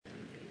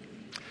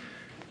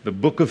the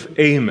book of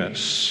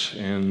Amos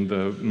and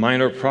the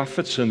minor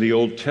prophets in the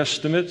Old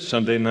Testament,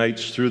 Sunday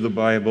nights through the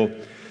Bible,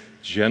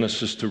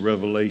 Genesis to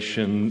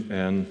Revelation,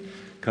 and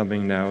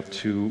coming now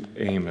to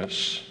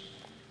Amos.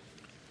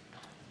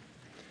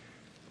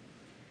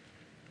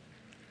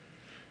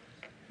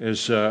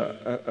 As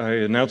I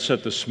announced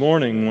that this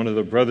morning, one of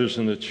the brothers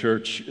in the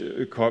church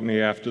caught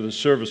me after the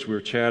service. We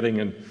were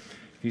chatting, and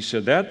he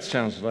said, "That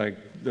sounds like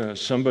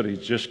somebody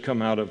just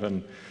come out of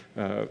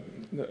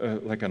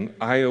like an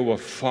Iowa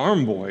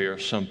farm boy or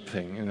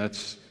something." And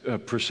that's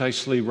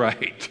precisely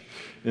right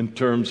in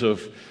terms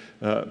of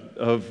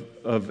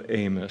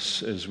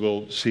Amos, as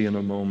we'll see in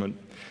a moment.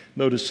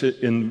 Notice it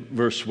in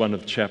verse 1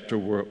 of chapter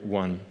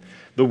 1.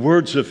 "The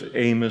words of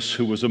Amos,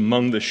 who was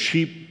among the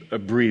sheep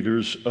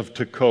breeders of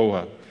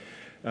Tekoa,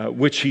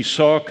 which he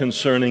saw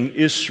concerning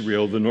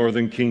Israel, the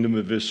northern kingdom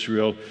of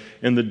Israel,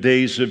 in the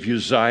days of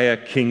Uzziah,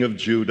 king of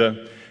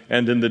Judah,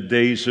 and in the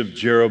days of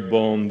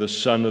Jeroboam, the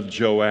son of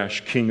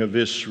Joash, king of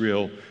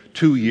Israel,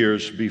 2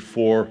 years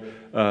before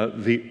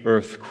the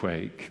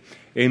earthquake."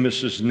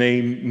 Amos's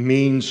name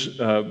means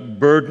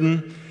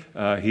burden.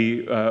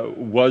 He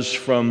was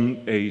from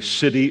a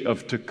city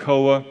of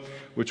Tekoa,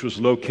 which was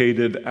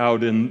located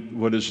out in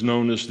what is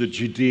known as the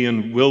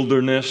Judean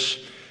wilderness,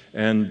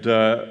 and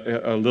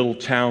a little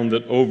town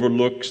that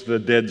overlooks the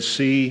Dead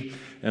Sea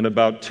and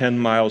about 10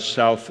 miles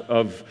south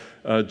of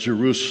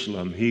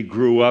Jerusalem. He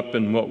grew up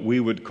in what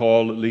we would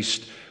call, at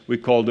least we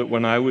called it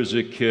when I was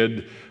a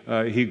kid,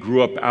 he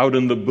grew up out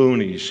in the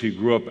boonies. He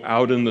grew up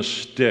out in the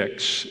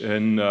sticks,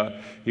 and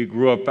he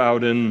grew up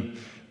out in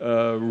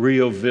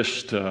Rio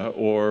Vista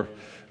or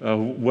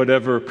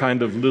whatever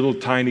kind of little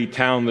tiny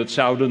town that's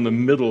out in the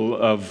middle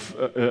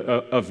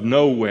of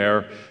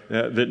nowhere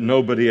that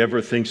nobody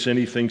ever thinks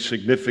anything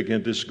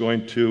significant is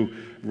going to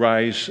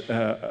rise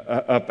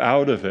up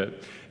out of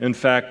it. In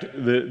fact,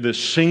 the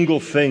single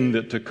thing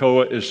that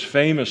Tekoa is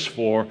famous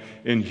for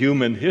in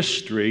human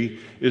history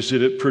is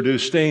that it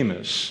produced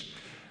Amos,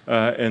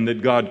 and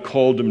that God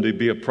called him to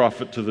be a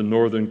prophet to the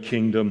northern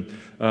kingdom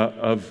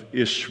of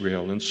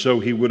Israel. And so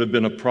he would have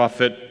been a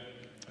prophet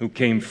who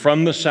came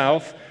from the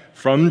south,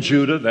 from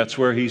Judah, that's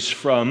where he's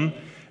from,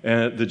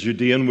 the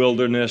Judean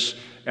wilderness,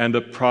 and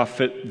a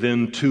prophet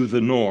then to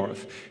the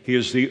north. He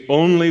is the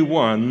only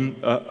one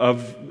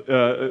of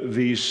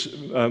these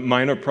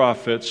minor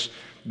prophets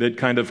that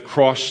kind of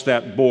crossed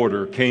that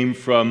border, came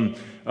from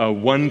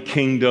one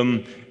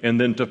kingdom and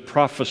then to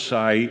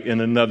prophesy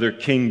in another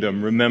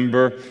kingdom.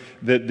 Remember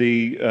that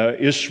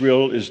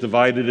Israel is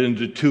divided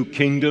into 2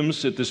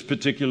 kingdoms at this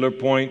particular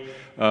point,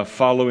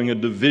 following a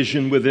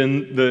division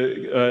within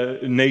the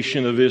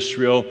nation of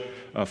Israel,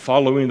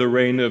 following the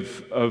reign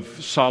of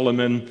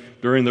Solomon,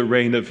 during the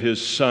reign of his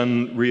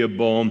son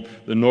Rehoboam.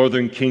 The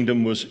northern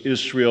kingdom was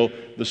Israel,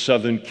 the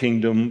southern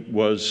kingdom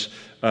was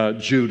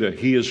Judah.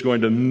 He is going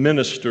to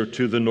minister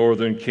to the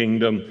northern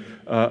kingdom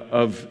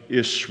of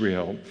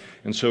Israel.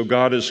 And so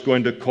God is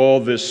going to call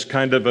this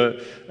kind of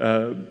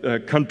a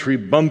country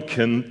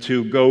bumpkin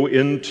to go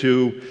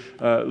into,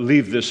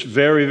 leave this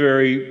very,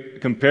 very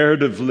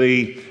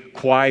comparatively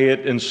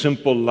quiet and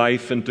simple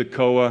life in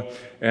Tekoa,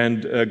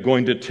 and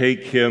going to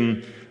take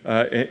him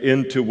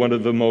into one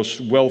of the most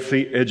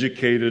wealthy,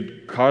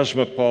 educated,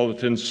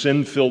 cosmopolitan,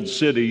 sin-filled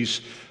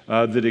cities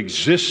that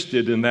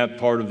existed in that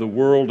part of the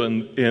world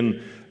and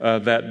in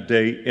that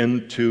day,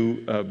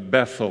 into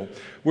Bethel.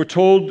 We're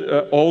told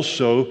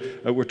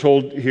we're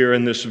told here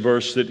in this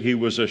verse that he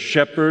was a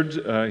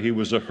shepherd, he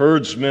was a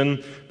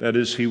herdsman. That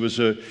is,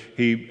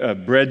 he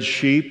bred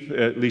sheep,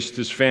 at least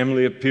his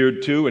family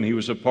appeared to, and he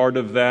was a part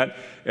of that,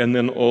 and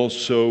then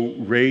also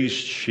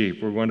raised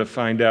sheep. We're going to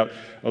find out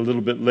a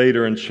little bit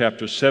later in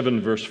chapter 7,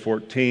 verse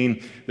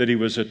 14, that he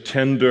was a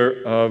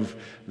tender of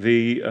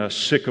the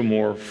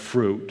sycamore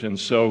fruit. And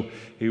so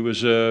he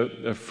was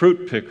a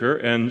fruit picker,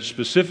 and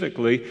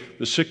specifically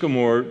the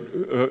sycamore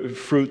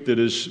fruit that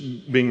is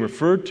being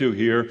referred to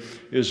here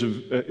is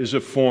a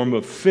form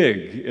of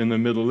fig in the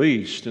Middle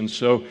East. And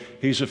so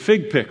he's a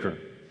fig picker,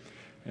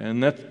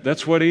 and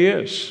that's what he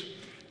is.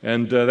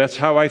 And that's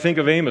how I think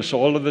of Amos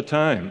all of the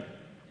time.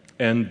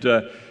 And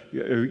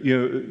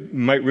you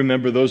might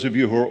remember, those of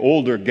you who are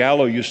older,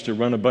 Gallo used to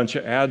run a bunch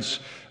of ads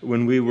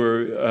when we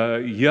were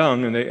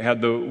young, and they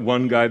had the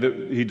one guy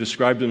that he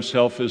described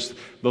himself as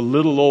the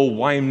little old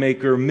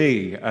winemaker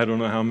me. I don't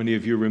know how many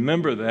of you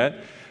remember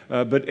that,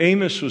 but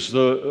Amos was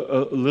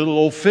the little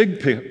old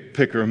fig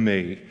picker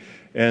me,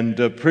 and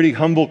a pretty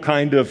humble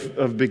kind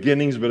of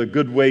beginnings, but a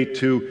good way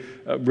to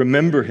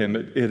remember him.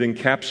 It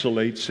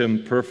encapsulates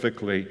him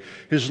perfectly.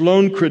 His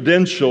lone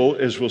credential,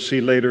 as we'll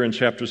see later in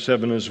chapter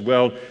 7 as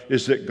well,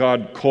 is that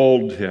God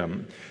called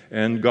him,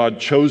 and God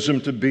chose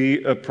him to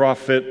be a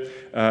prophet.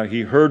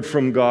 He heard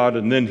from God,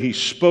 and then he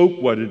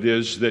spoke what it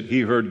is that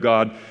he heard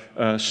God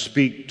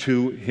speak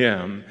to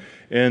him.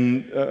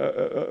 And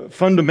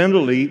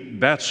fundamentally,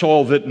 that's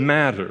all that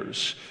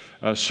matters,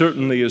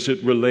 certainly as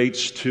it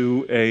relates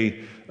to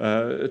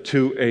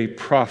a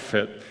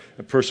prophet.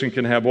 A person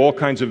can have all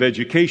kinds of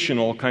education,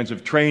 all kinds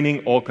of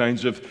training, all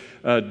kinds of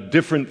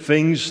different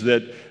things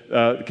that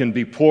can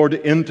be poured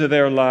into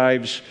their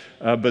lives,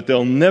 but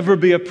they'll never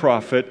be a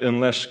prophet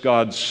unless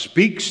God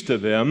speaks to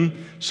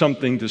them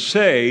something to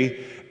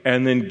say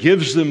and then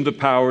gives them the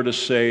power to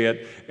say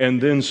it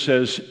and then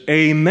says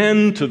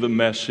amen to the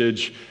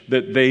message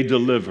that they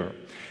deliver.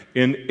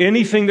 In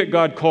anything that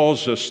God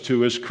calls us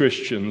to as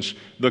Christians,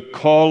 the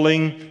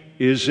calling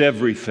is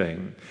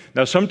everything.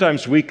 Now,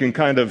 sometimes we can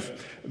kind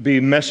of be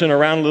messing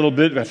around a little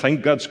bit. I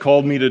think God's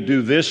called me to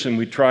do this, and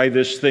we try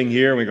this thing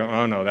here, and we go,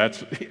 oh, no,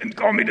 He didn't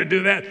call me to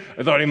do that.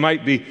 I thought He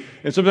might be.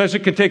 And sometimes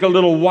it can take a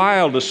little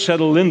while to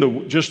settle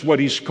into just what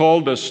He's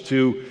called us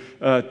to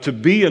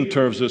be in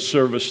terms of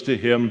service to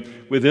Him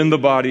within the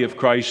body of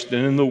Christ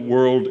and in the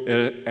world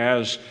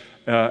as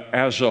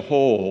a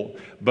whole.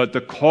 But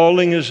the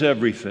calling is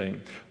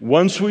everything.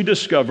 Once we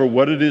discover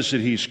what it is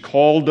that He's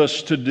called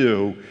us to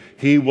do,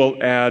 He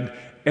will add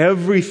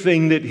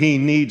everything that He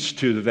needs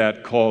to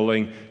that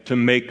calling to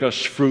make us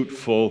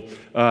fruitful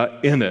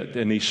in it.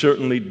 And He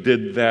certainly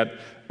did that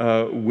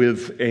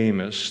with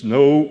Amos.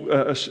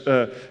 No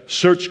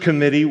search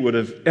committee would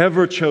have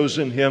ever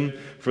chosen him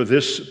for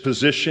this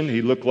position.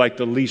 He looked like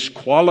the least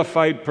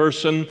qualified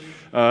person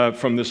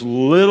from this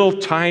little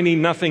tiny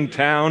nothing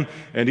town,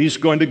 and he's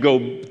going to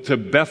go to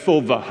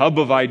Bethel, the hub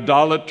of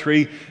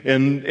idolatry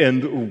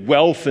and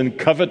wealth and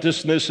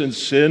covetousness and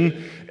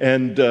sin,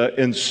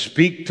 and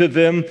speak to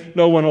them.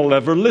 No one will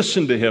ever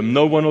listen to him.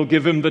 No one will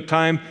give him the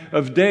time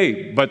of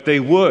day, but they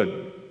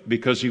would,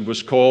 because he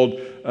was called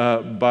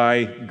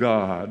by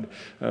God.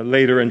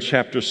 Later in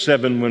chapter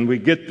 7, when we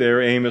get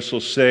there, Amos will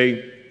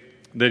say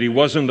that he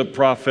wasn't a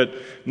prophet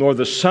nor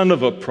the son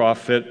of a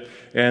prophet.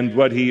 And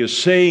what he is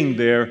saying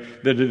there,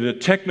 that in a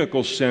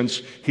technical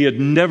sense, he had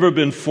never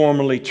been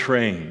formally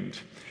trained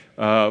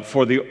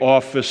for the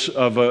office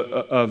of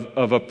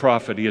a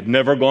prophet. He had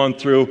never gone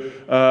through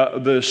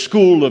the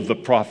school of the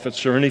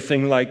prophets or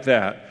anything like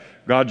that.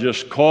 God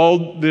just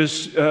called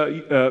this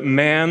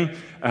man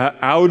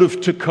out of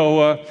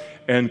Tekoa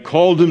and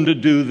called him to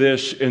do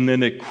this, and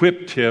then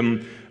equipped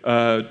him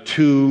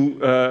to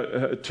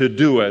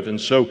do it.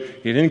 And so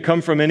he didn't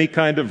come from any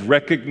kind of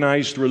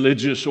recognized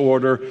religious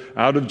order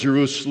out of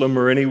Jerusalem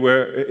or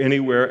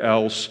anywhere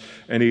else,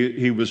 and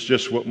he was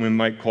just what we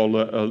might call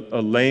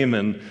a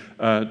layman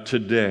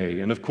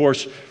today. And of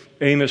course,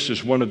 Amos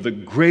is one of the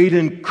great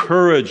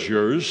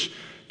encouragers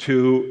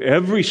to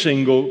every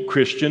single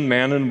Christian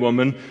man and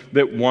woman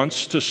that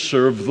wants to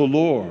serve the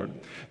Lord.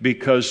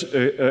 Because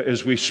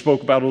as we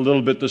spoke about a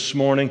little bit this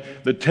morning,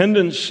 the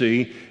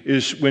tendency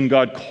is when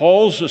God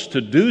calls us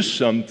to do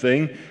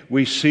something,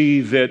 we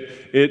see that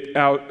it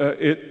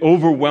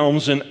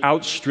overwhelms and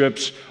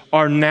outstrips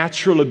our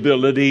natural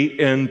ability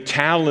and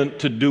talent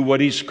to do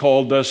what He's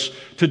called us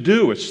to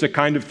do. It's the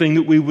kind of thing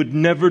that we would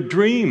never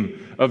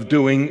dream of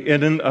doing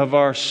in and of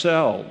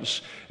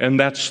ourselves. And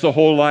that's the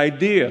whole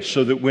idea,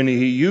 so that when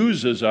He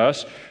uses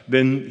us,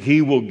 then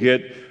He will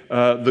get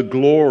the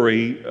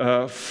glory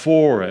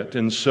for it.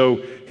 And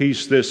so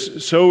he's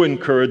so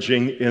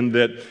encouraging in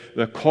that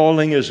the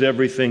calling is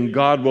everything.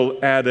 God will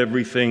add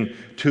everything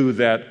to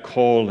that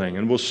calling.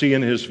 And we'll see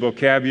in his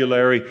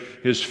vocabulary,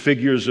 his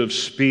figures of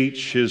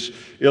speech, his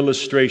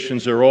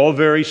illustrations are all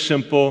very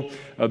simple.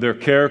 They're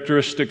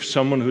characteristic of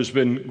someone who's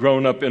been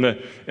grown up in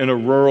a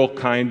rural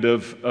kind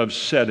of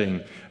setting.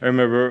 I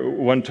remember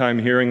one time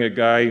hearing a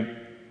guy,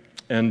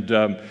 and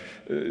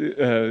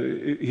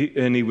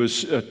he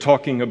was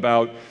talking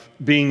about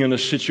being in a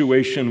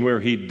situation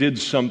where he did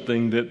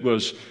something that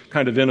was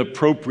kind of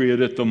inappropriate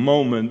at the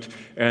moment,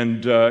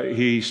 and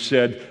he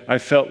said, "I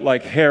felt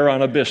like hair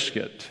on a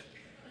biscuit."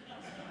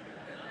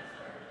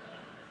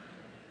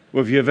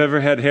 Well, if you've ever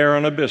had hair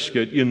on a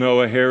biscuit, you know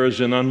a hair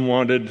is an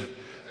unwanted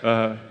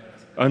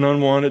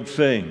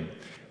thing.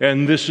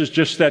 And this is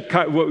just that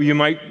what you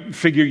might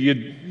figure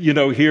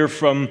you'd hear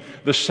from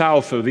the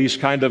South, or these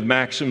kind of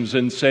maxims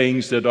and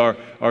sayings that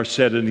are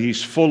said. And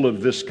he's full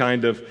of this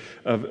kind of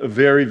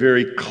very,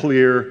 very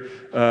clear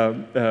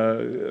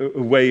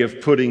way of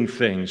putting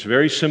things.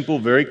 Very simple,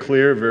 very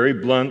clear, very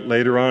blunt.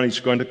 Later on, he's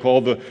going to call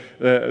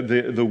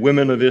the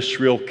women of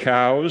Israel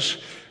cows.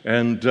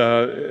 And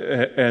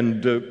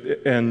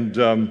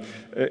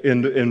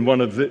in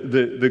one of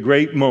the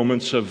great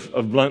moments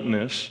of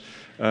bluntness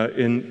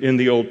in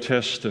the Old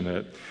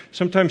Testament.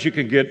 Sometimes you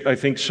can get, I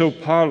think, so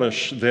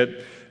polished that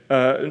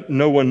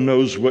no one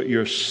knows what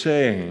you're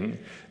saying,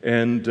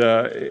 and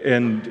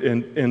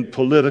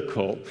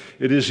political.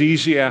 It is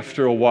easy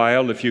after a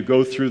while, if you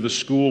go through the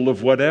school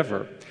of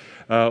whatever,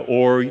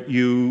 or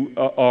you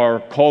are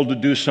called to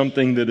do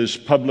something that is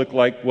public,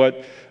 like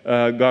what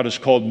God has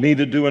called me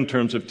to do in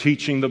terms of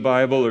teaching the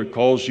Bible, or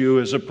calls you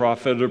as a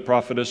prophet or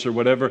prophetess or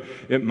whatever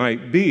it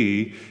might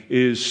be,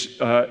 is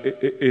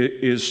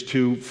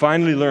to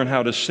finally learn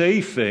how to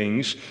say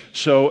things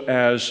so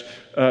as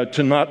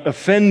to not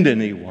offend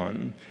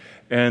anyone.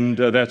 And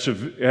that's a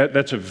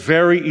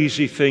very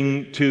easy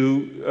thing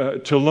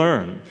to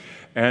learn.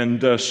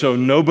 And so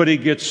nobody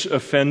gets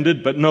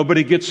offended, but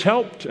nobody gets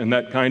helped in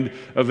that kind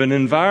of an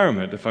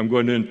environment. If I'm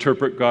going to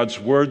interpret God's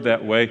Word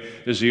that way,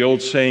 as the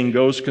old saying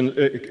goes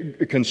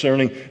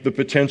concerning the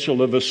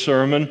potential of a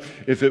sermon,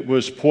 if it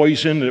was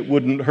poison, it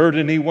wouldn't hurt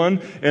anyone,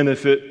 and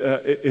if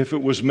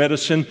it was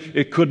medicine,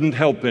 it couldn't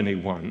help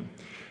anyone.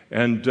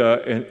 And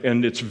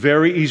it's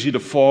very easy to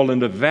fall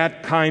into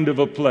that kind of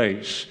a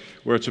place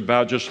where it's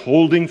about just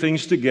holding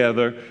things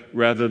together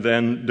rather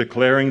than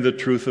declaring the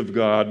truth of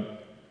God.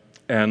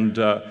 And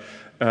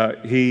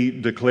he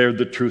declared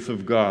the truth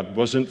of God.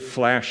 Wasn't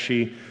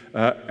flashy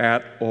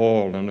at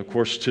all. And of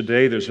course,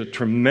 today there's a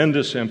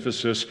tremendous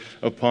emphasis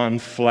upon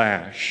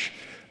flash.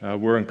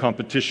 We're in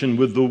competition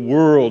with the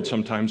world,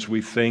 sometimes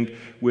we think,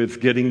 with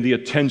getting the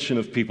attention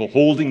of people,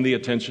 holding the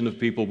attention of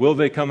people. Will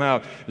they come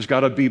out? There's got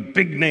to be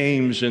big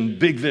names and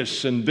big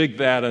this and big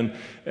that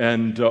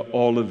and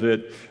all of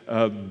it.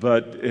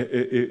 But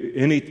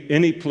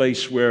any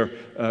place where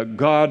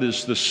God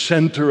is the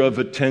center of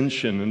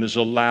attention and is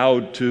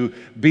allowed to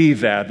be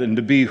that and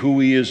to be who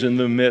He is in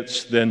the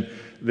midst, then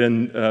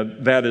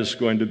that is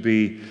going to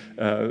be,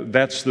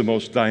 that's the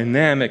most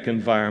dynamic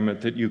environment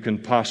that you can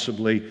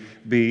possibly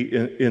be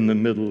in the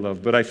middle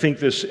of. But I think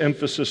this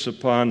emphasis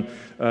upon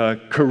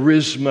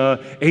charisma,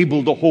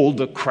 able to hold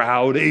the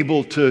crowd,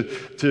 able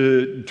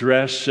to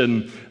dress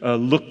and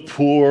look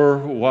poor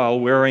while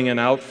wearing an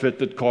outfit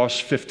that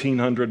costs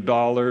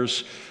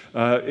 $1,500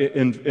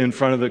 in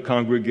front of the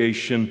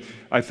congregation,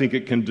 I think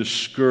it can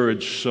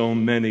discourage so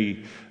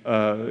many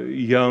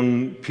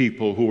young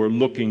people who are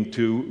looking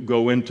to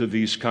go into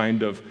these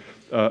kind of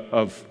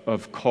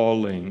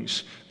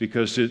callings,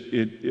 because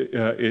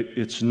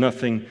it's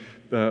nothing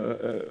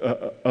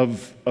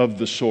of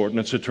the sort, and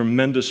it's a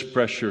tremendous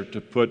pressure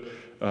to put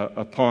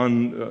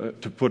upon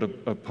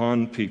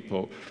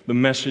people. The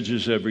message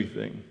is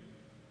everything.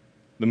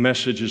 The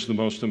message is the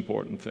most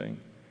important thing.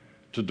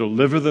 To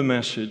deliver the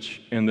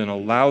message and then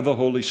allow the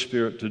Holy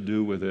Spirit to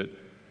do with it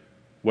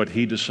what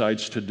He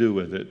decides to do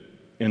with it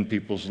in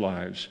people's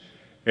lives.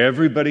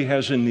 Everybody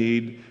has a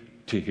need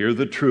to hear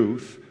the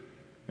truth,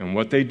 and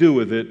what they do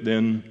with it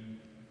then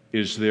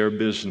is their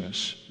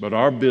business. But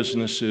our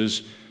business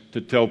is to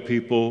tell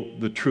people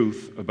the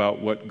truth about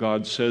what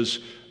God says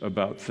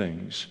about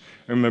things.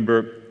 I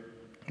remember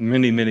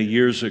many, many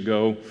years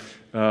ago,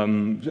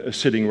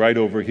 sitting right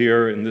over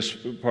here in this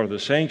part of the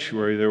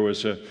sanctuary, there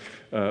was a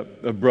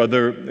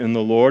brother in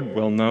the Lord,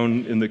 well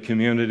known in the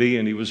community,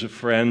 and he was a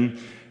friend.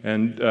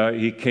 And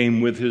he came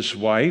with his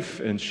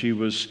wife, and she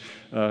was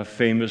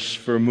famous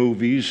for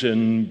movies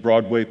and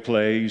Broadway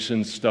plays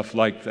and stuff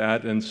like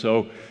that. And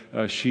so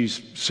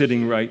she's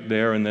sitting right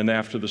there. And then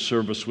after the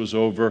service was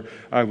over,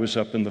 I was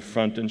up in the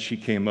front, and she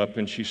came up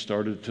and she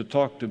started to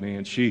talk to me.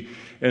 And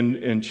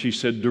she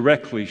said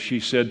directly, she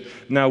said,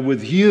 "Now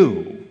with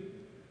you,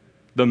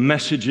 the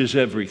message is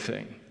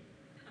everything."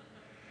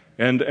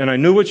 And I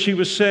knew what she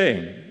was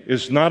saying.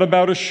 It's not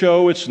about a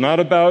show. It's not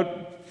about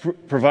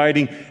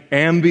providing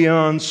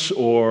ambience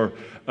or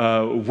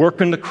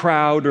working the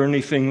crowd or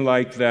anything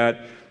like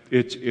that.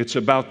 It's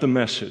about the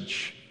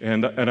message.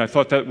 And I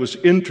thought that was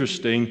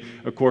interesting.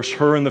 Of course,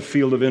 her in the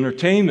field of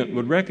entertainment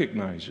would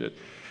recognize it.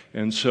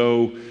 And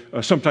so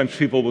sometimes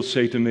people will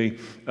say to me,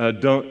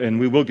 and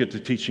we will get to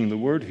teaching the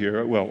Word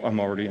here. Well, I'm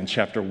already in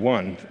chapter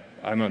 1.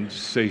 I'm on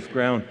safe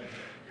ground.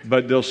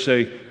 But they'll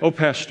say, "Oh,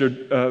 Pastor,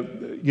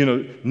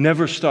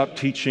 never stop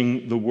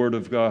teaching the Word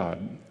of God."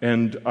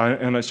 And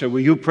I say,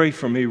 "Well, you pray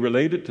for me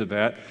related to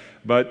that,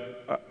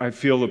 but I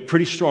feel a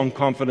pretty strong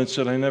confidence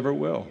that I never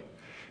will."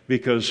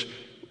 Because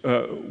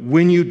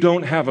when you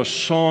don't have a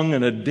song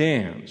and a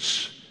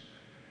dance,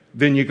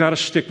 then you got to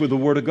stick with the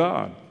Word of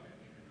God.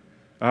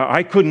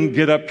 I couldn't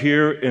get up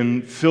here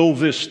and fill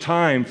this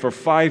time for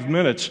 5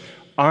 minutes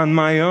on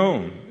my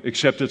own,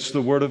 except it's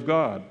the Word of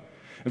God.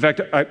 In fact,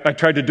 I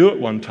tried to do it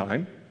one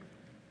time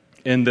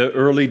in the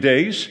early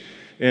days,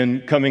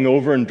 and coming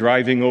over and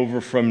driving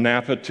over from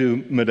Napa to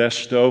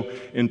Modesto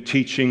and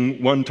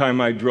teaching. One time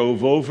I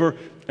drove over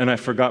and I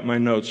forgot my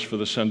notes for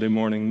the Sunday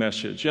morning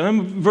message. And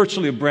I'm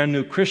virtually a brand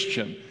new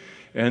Christian.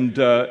 And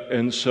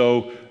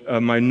so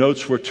my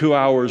notes were 2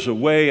 hours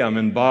away. I'm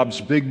in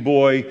Bob's Big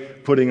Boy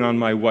putting on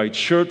my white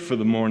shirt for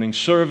the morning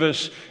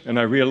service, and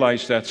I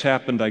realize that's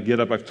happened. I get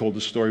up, I've told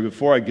the story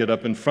before, I get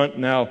up in front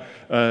now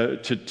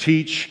to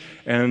teach,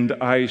 and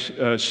I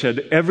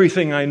said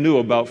everything I knew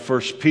about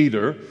 1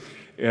 Peter,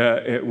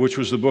 which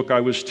was the book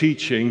I was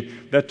teaching.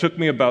 That took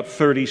me about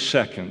 30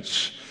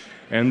 seconds.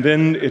 And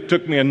then it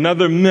took me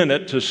another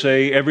minute to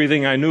say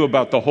everything I knew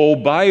about the whole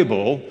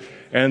Bible,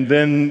 and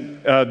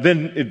then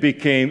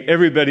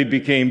everybody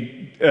became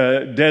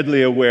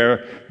deadly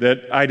aware that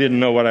I didn't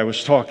know what I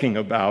was talking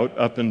about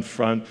up in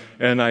front,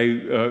 and I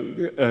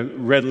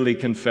readily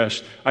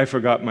confessed I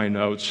forgot my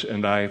notes,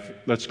 and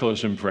let's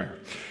close in prayer.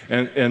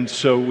 And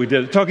so we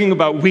did, talking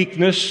about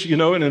weakness,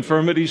 and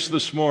infirmities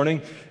this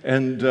morning,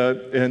 and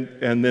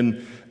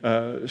then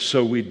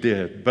so we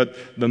did. But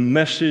the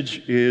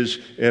message is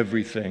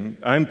everything.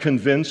 I'm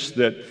convinced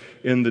that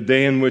in the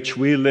day in which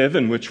we live,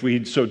 in which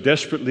we so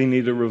desperately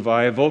need a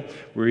revival,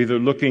 we're either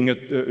looking at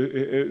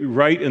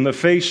right in the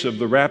face of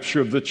the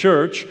rapture of the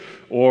church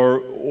or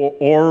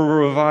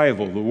a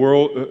revival.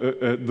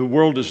 The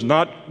world is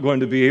not going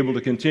to be able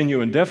to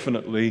continue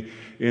indefinitely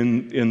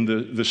in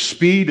the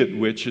speed at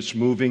which it's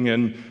moving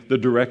in the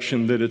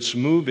direction that it's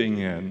moving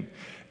in.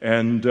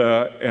 And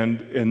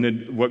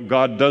then what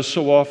God does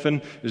so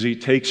often is He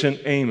takes an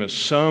Amos,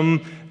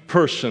 some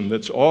person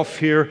that's off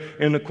here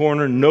in the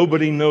corner,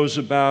 nobody knows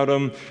about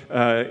him,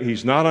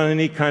 he's not on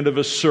any kind of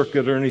a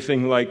circuit or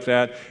anything like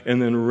that,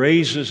 and then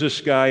raises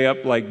this guy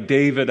up like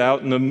David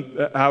out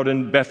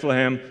in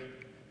Bethlehem,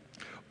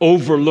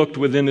 overlooked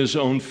within his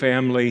own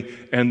family,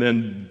 and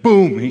then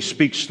boom, he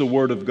speaks the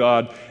word of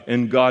God,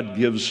 and God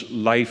gives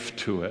life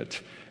to it.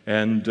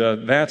 And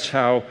that's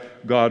how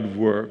God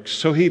works.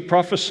 So He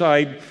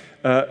prophesied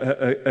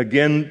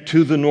again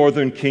to the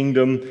northern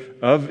kingdom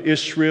of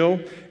Israel,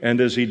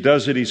 and as He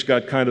does it, He's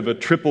got kind of a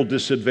triple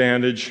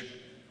disadvantage.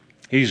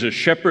 He's a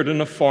shepherd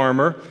and a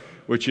farmer,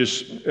 which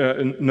is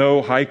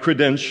no high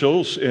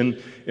credentials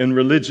in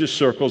religious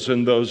circles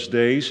in those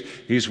days.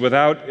 He's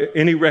without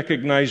any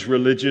recognized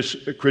religious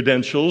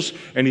credentials,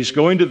 and he's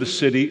going to the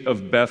city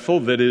of Bethel,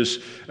 that is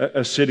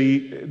a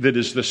city that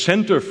is the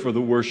center for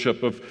the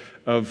worship of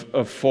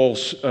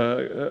false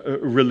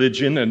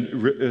religion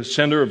and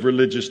center of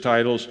religious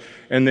titles,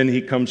 and then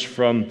he comes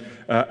from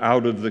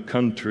out of the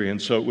country.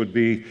 And so it would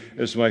be,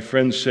 as my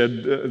friend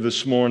said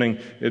this morning,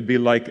 it'd be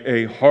like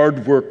a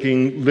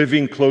hardworking,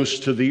 living close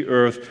to the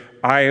earth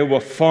Iowa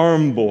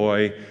farm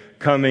boy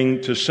coming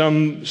to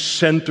some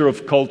center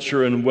of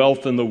culture and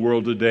wealth in the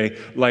world today,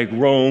 like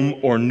Rome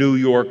or New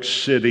York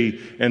City,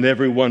 and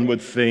everyone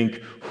would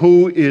think,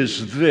 who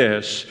is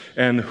this,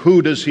 and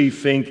who does he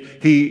think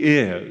he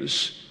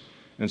is?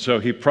 And so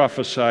he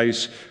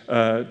prophesies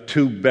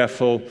to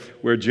Bethel,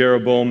 where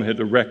Jeroboam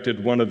had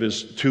erected one of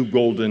his 2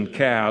 golden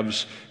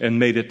calves and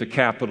made it the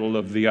capital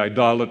of the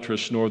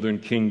idolatrous northern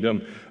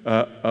kingdom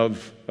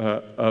of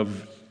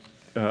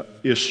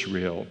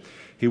Israel.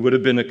 He would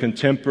have been a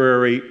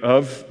contemporary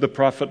of the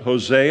prophet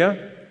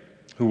Hosea,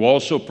 who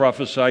also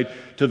prophesied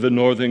to the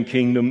northern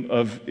kingdom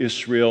of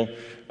Israel,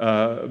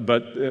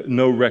 but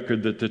no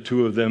record that the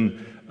two of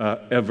them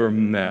ever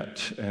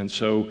met. And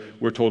so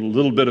we're told a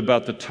little bit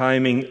about the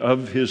timing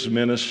of his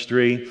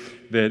ministry,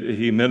 that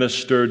he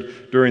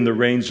ministered during the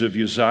reigns of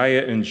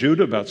Uzziah and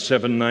Judah, about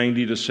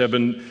 790 to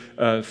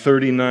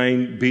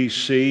 739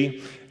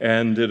 BC,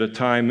 and at a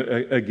time,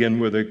 again,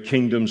 where the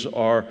kingdoms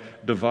are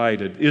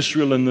divided.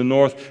 Israel in the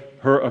north,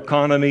 her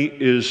economy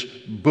is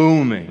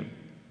booming,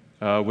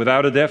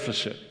 without a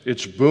deficit.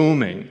 It's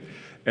booming.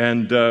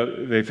 And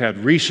they've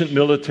had recent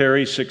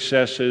military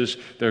successes.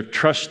 They're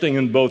trusting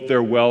in both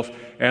their wealth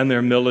and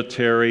their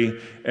military,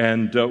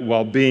 and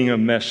while being a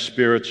mess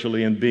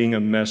spiritually and being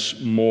a mess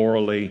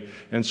morally.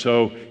 And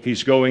so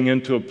he's going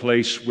into a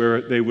place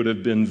where they would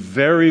have been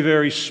very,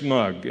 very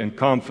smug and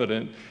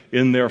confident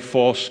in their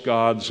false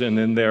gods and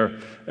in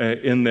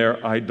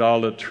their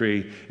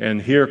idolatry.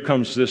 And here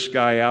comes this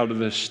guy out of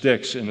the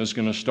sticks and is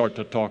going to start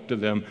to talk to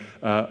them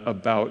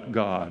about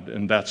God.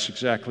 And that's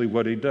exactly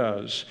what he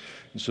does.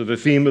 And so the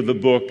theme of the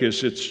book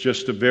is it's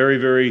just a very,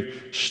 very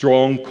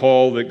strong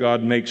call that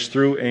God makes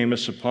through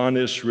Amos upon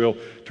Israel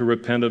to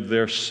repent of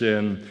their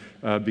sin,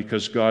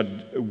 because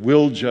God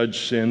will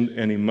judge sin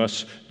and He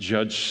must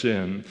judge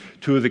sin.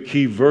 2 of the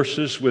key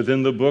verses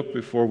within the book,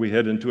 before we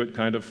head into it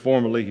kind of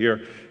formally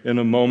here in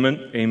a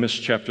moment. Amos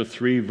chapter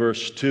 3,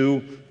 verse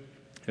 2,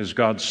 as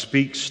God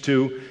speaks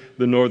to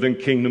the northern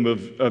kingdom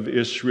of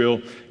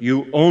Israel.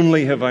 You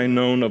only have I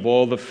known of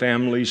all the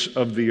families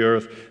of the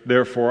earth,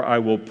 therefore I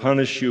will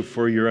punish you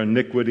for your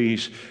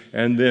iniquities.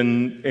 And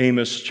then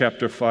Amos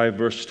chapter 5,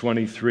 verse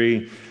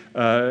 23,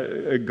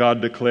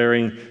 God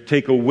declaring,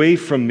 take away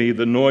from me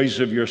the noise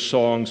of your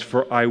songs,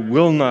 for I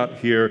will not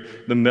hear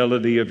the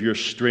melody of your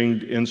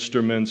stringed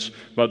instruments,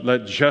 but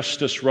let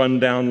justice run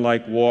down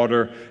like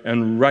water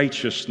and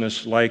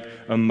righteousness like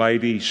a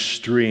mighty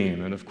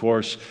stream. And of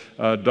course,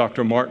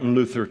 Dr. Martin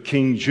Luther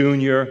King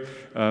Jr.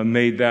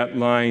 Made that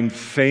line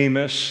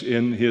famous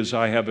in his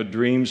I Have a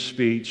Dream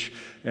speech,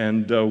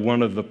 and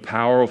one of the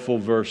powerful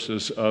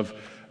verses of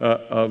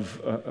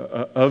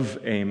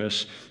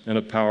Amos, and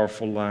a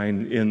powerful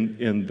line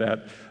in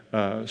that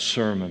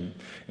sermon.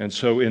 And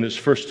so in his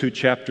first 2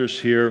 chapters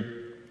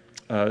here,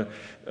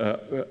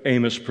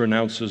 Amos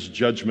pronounces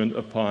judgment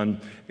upon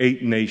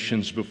 8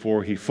 nations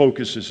before he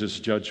focuses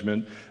his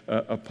judgment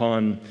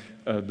upon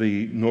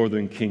the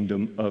northern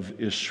kingdom of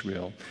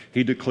Israel.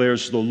 He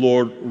declares the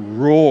Lord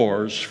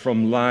roars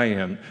from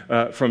Zion,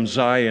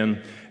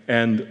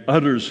 and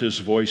utters his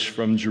voice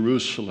from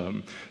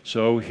Jerusalem.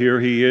 So here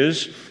he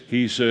is.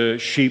 He's a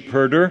sheep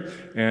herder,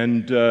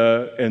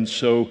 and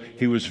so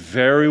he was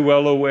very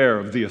well aware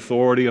of the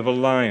authority of a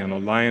lion. A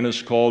lion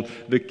is called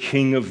the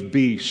king of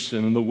beasts,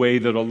 and in the way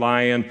that a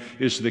lion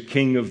is the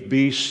king of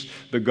beasts,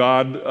 the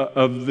God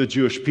of the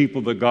Jewish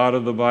people, the God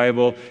of the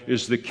Bible,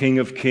 is the King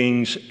of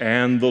kings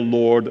and the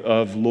Lord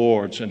of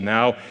lords. And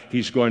now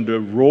he's going to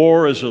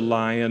roar as a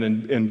lion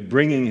and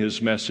bringing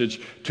his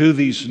message to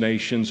these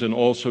nations and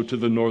also to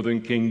the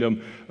northern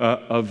kingdom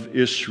of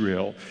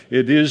Israel.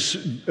 It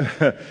is,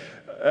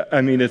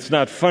 I mean, it's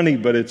not funny,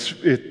 but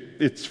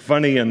it's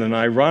funny in an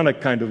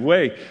ironic kind of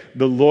way.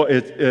 The Lord,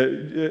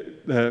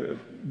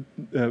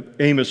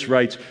 Amos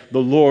writes, "The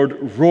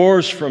Lord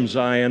roars from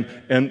Zion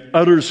and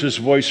utters his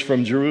voice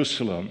from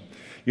Jerusalem."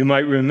 You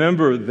might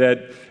remember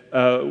that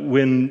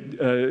when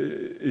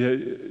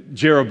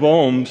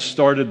Jeroboam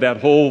started that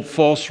whole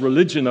false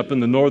religion up in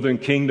the northern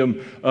kingdom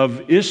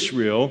of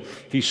Israel,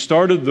 he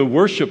started the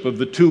worship of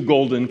the two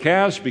golden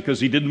calves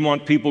because he didn't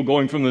want people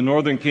going from the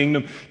northern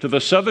kingdom to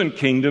the southern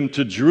kingdom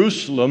to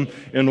Jerusalem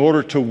in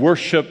order to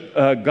worship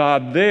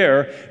God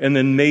there and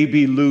then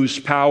maybe lose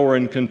power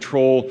and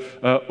control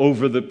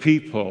over the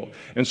people.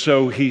 And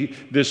so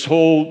this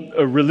whole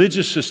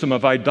religious system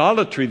of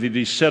idolatry that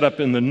he set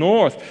up in the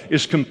north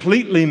is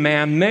completely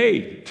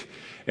man-made.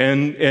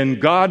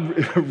 And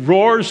God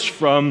roars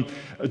from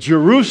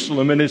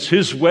Jerusalem, and it's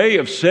his way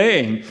of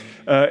saying,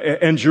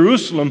 and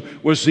Jerusalem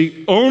was the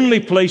only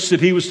place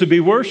that he was to be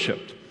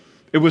worshipped.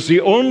 It was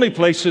the only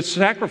place that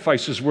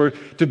sacrifices were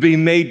to be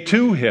made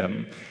to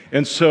him.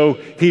 And so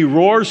he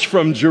roars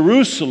from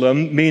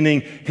Jerusalem,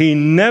 meaning he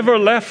never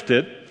left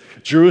it.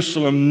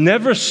 Jerusalem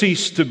never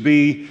ceased to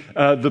be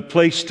the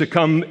place to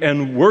come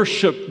and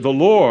worship the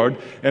Lord.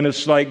 And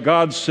it's like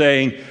God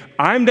saying,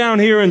 I'm down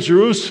here in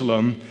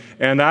Jerusalem,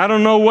 and I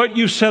don't know what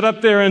you set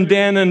up there in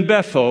Dan and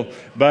Bethel,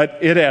 but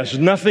it has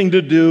nothing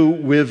to do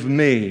with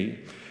me.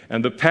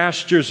 And the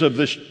pastures of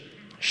the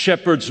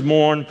shepherds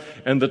mourn,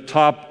 and the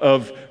top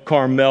of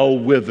Carmel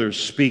withers,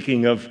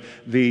 speaking of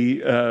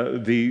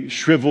the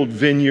shriveled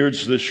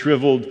vineyards, the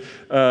shriveled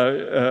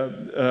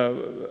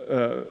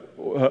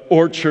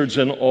orchards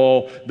and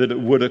all that it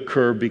would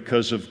occur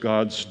because of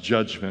God's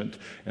judgment.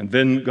 And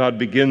then God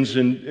begins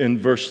in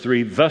verse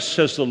 3, "Thus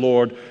says the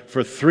Lord,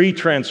 for 3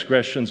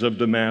 transgressions of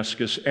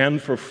Damascus and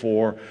for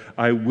 4,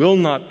 I will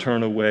not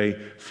turn away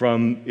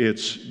from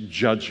its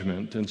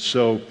judgment." And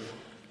so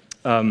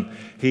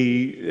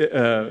he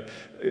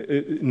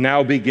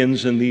now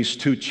begins in these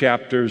 2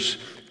 chapters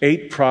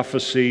 8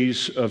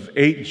 prophecies of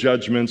 8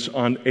 judgments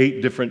on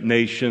 8 different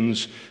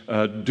nations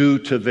due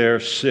to their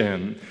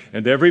sin.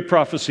 And every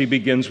prophecy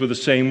begins with the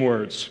same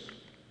words.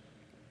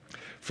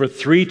 For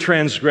 3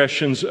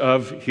 transgressions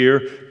of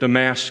here,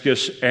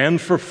 Damascus, and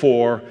for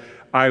 4,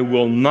 I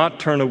will not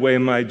turn away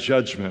my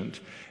judgment.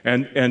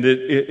 And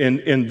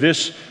in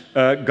this,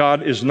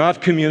 God is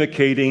not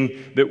communicating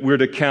that we're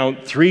to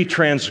count 3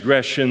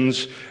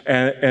 transgressions,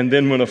 and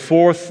then when a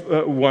 4th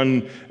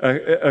one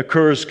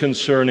occurs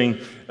concerning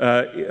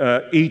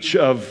each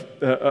of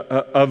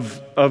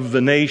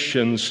the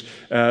nations,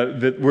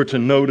 that we're to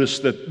notice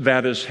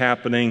that is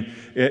happening.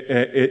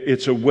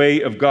 It's a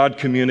way of God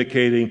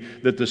communicating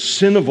that the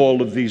sin of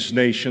all of these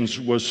nations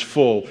was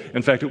full.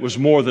 In fact, it was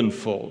more than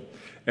full,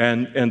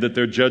 and that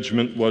their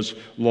judgment was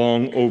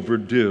long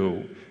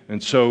overdue.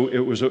 And so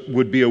it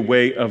would be a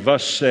way of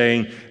us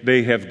saying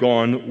they have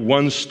gone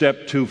one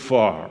step too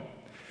far.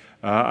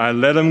 I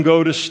let them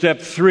go to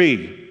step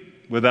 3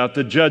 without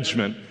the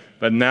judgment,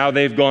 but now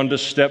they've gone to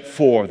step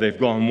 4. They've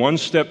gone one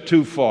step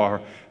too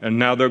far, and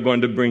now they're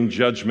going to bring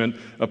judgment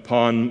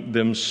upon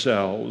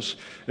themselves.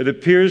 It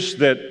appears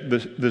that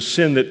the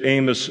sin that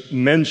Amos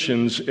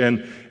mentions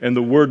and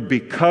the word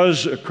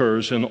because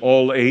occurs in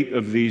all 8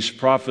 of these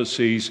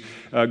prophecies.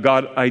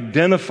 God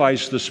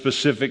identifies the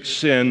specific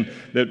sin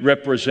that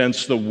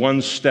represents the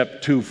one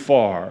step too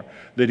far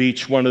that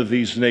each one of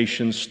these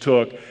nations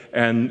took,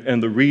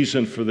 and the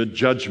reason for the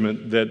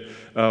judgment that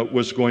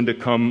was going to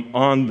come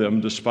on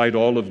them despite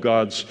all of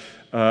God's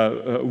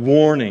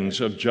warnings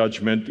of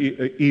judgment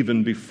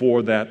even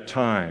before that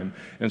time.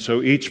 And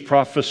so each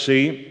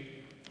prophecy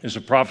is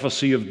a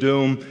prophecy of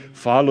doom,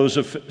 follows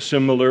a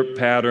similar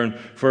pattern.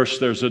 First,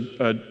 there's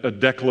a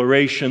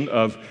declaration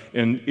of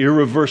an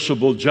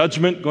irreversible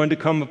judgment going to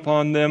come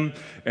upon them,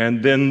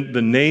 and then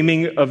the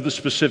naming of the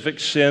specific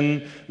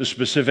sin, the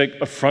specific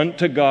affront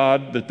to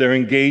God that they're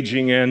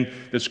engaging in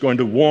that's going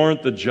to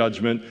warrant the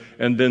judgment,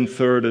 and then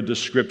third, a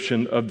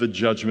description of the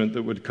judgment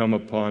that would come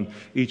upon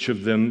each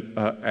of them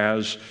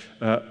as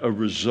a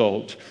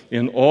result.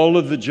 In all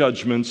of the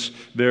judgments,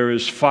 there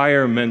is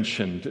fire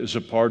mentioned as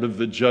a part of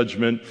the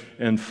judgment,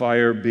 and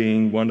fire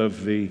being one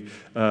of the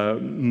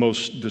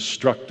most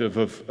destructive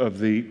of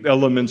the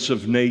elements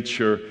of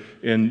nature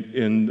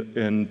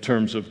in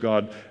terms of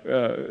God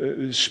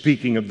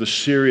speaking of the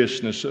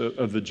seriousness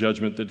of the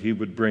judgment that he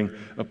would bring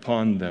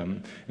upon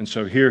them. And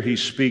so here he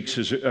speaks,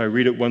 as I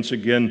read it once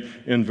again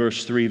in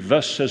verse 3,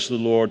 "Thus says the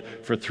Lord,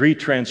 for 3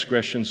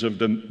 transgressions of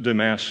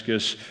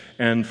Damascus,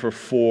 and for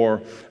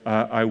 4,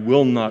 I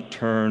will not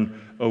turn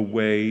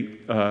away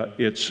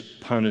its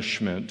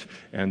punishment."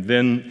 And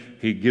then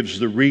he gives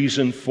the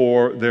reason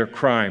for their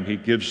crime. He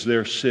gives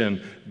their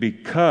sin.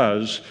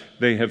 Because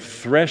they have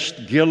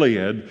threshed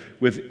Gilead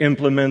with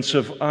implements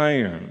of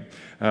iron.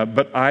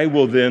 But I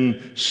will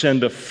then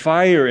send a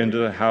fire into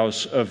the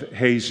house of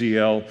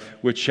Hazael,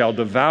 which shall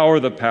devour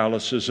the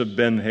palaces of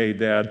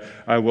Ben-Hadad.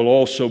 I will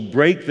also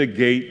break the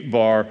gate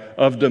bar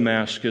of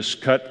Damascus,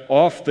 cut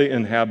off the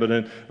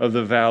inhabitant of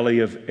the valley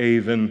of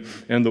Avon,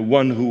 and the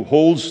one who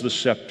holds the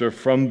scepter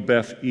from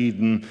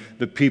Beth-Eden.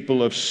 The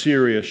people of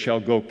Syria shall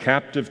go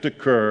captive to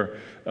Kir,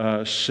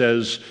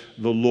 says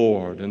the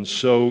Lord. And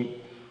so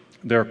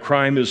their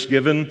crime is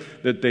given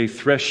that they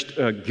threshed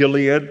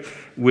Gilead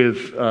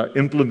with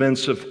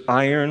implements of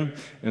iron,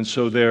 and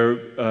so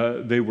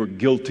they were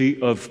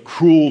guilty of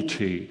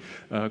cruelty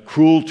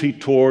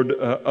toward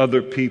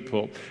other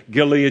people.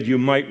 Gilead, you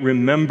might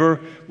remember,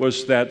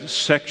 was that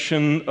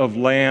section of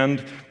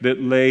land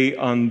that lay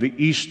on the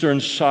eastern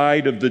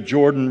side of the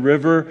Jordan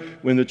River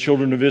when the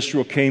children of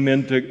Israel came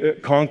in to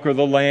conquer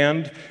the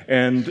land,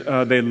 and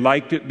they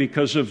liked it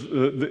because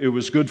it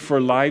was good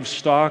for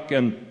livestock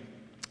and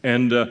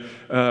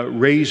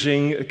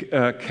raising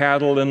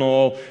cattle and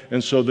all.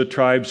 And so the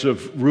tribes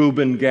of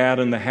Reuben, Gad,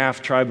 and the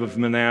half-tribe of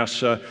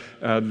Manasseh,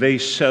 they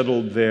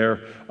settled there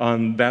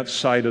on that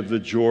side of the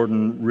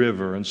Jordan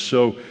River. And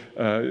so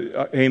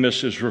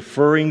Amos is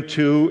referring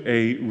to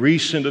a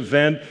recent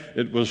event.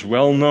 It was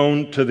well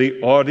known to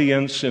the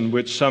audience in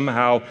which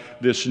somehow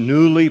this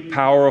newly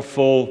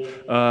powerful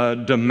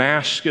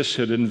Damascus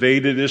had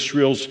invaded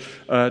Israel's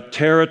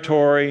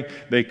territory.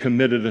 They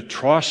committed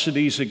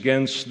atrocities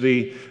against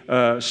the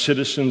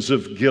citizens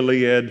of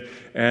Gilead.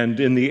 And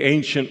in the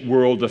ancient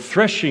world, a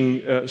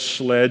threshing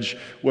sledge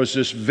was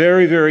this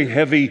very, very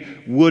heavy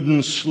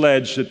wooden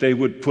sledge that they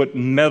would put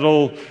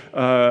metal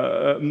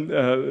on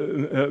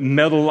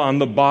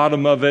the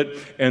bottom of it,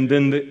 and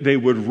then they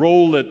would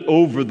roll it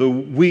over the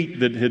wheat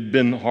that had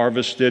been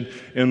harvested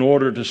in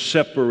order to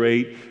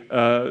separate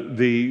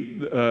the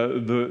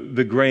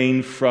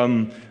grain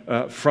from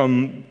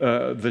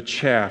the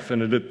chaff.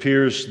 And it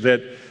appears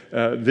that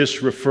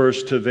this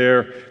refers to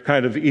their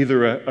kind of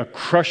either a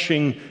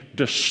crushing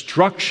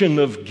destruction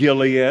of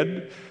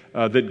Gilead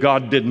that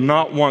God did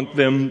not want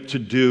them to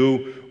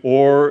do,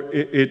 or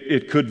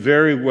it could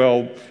very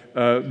well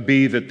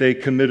be that they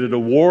committed a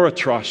war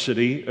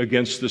atrocity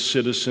against the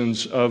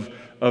citizens of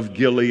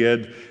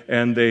Gilead,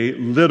 and they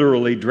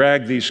literally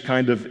dragged these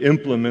kind of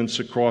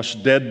implements across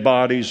dead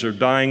bodies or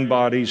dying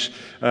bodies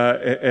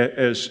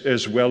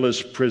as well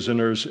as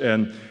prisoners,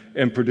 and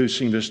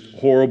producing this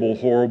horrible,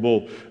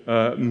 horrible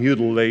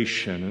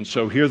mutilation. And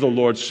so here the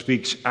Lord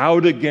speaks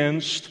out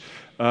against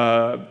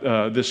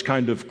this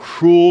kind of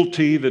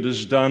cruelty that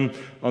is done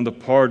on the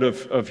part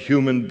of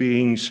human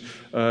beings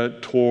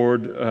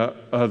toward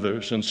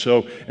others. And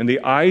so in the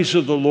eyes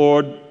of the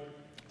Lord,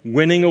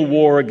 winning a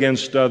war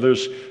against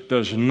others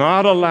does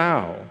not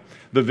allow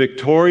the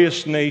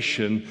victorious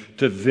nation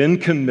to then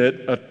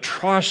commit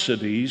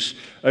atrocities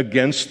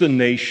against the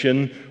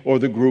nation or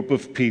the group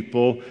of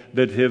people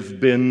that have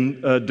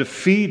been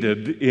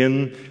defeated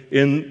in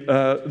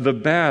the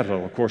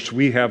battle. Of course,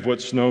 we have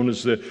what's known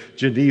as the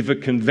Geneva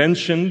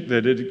Convention,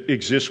 that it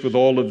exists with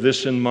all of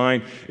this in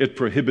mind. It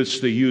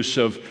prohibits the use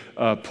of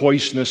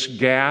poisonous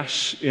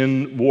gas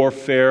in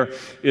warfare.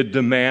 It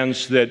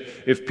demands that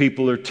if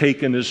people are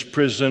taken as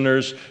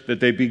prisoners,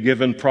 that they be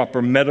given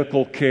proper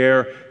medical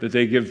care, that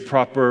they give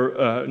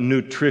proper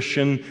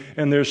nutrition.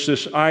 And there's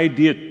this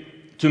idea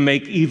to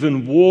make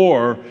even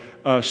war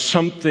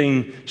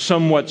something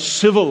somewhat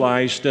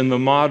civilized in the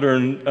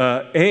modern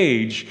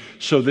age,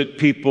 so that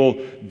people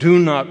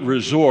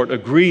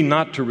agree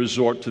not to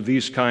resort to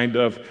these kind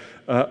of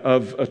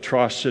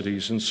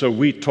atrocities. And so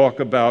we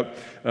talk about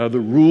the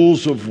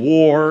rules of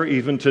war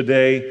even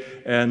today,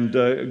 and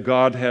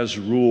God has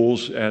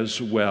rules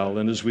as well.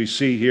 And as we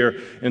see here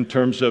in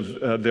terms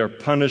of their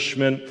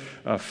punishment,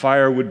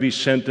 fire would be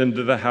sent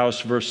into the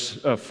house, verse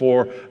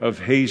 4, of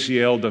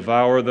Hazael,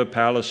 devour the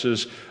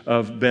palaces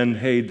of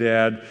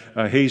Ben-Hadad.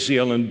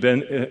 Hazael and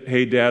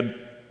Ben-Hadad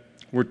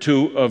were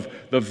 2 of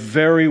the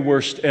very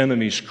worst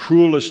enemies,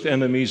 cruelest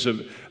enemies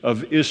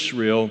of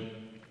Israel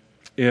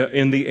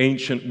in the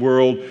ancient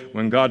world.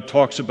 When God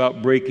talks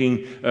about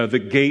breaking the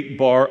gate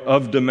bar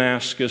of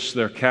Damascus,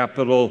 their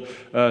capital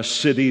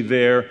city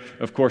there,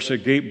 of course, a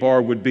gate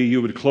bar would be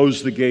you would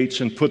close the gates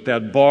and put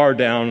that bar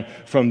down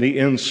from the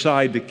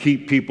inside to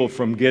keep people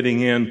from getting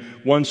in.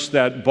 Once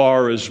that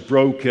bar is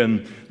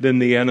broken, then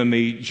the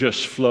enemy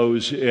just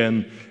flows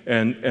in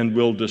and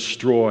will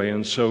destroy.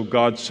 And so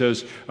God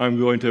says, I'm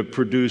going to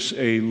produce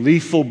a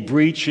lethal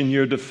breach in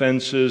your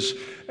defenses,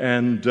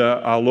 and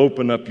I'll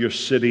open up your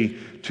city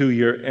to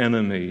your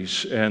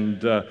enemies.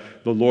 And the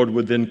Lord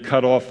would then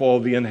cut off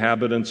all the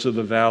inhabitants of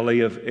the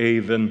valley of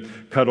Avon,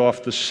 cut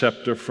off the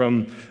scepter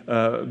from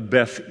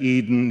Beth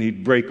Eden.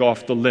 He'd break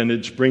off the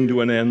lineage, bring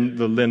to an end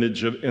the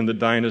lineage in the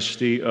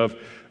dynasty of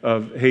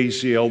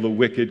Hazael, the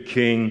wicked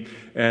king,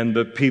 and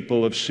the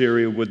people of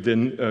Syria would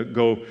then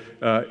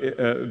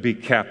be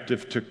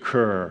captive to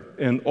Kir.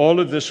 And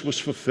all of this was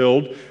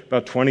fulfilled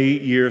about 20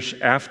 years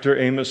after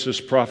Amos's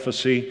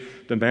prophecy.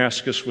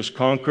 Damascus was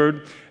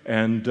conquered,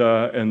 and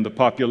the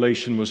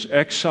population was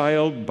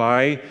exiled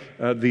by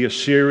the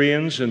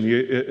Assyrians and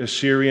the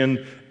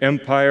Assyrian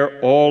Empire,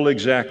 all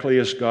exactly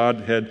as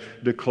God had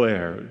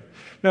declared.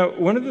 Now,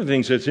 one of the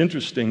things that's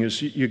interesting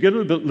is you get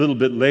a little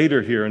bit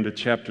later here into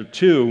chapter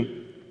 2,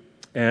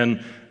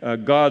 and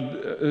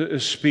God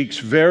speaks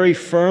very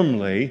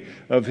firmly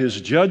of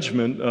his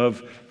judgment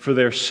for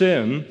their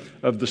sin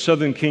of the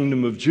southern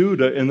kingdom of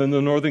Judah and then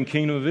the northern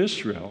kingdom of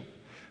Israel.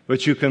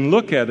 But you can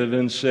look at it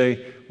and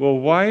say, well,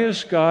 why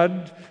is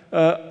God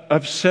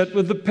upset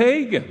with the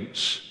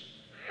pagans?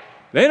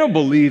 They don't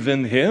believe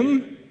in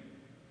him.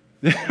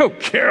 They don't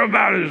care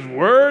about his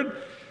word.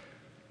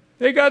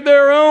 They got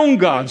their own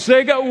gods.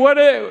 They got what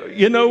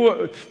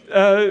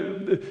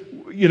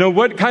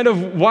kind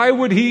of, why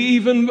would he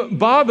even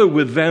bother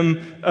with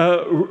them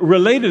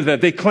related to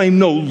that? They claim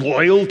no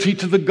loyalty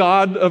to the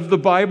God of the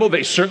Bible.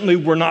 They certainly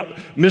were not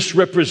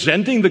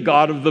misrepresenting the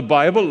God of the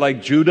Bible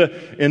like Judah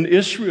and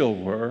Israel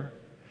were.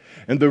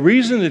 And the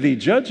reason that he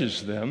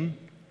judges them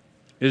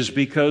is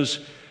because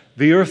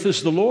the earth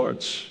is the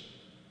Lord's.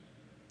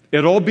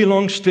 It all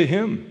belongs to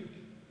him.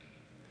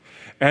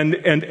 And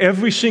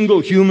every single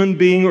human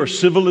being or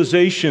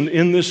civilization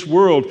in this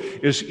world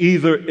is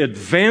either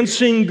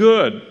advancing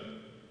good,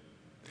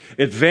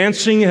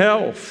 advancing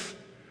health,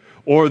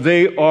 or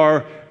they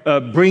are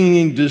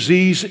bringing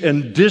disease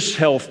and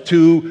dishealth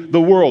to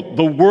the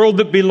world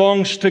that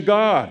belongs to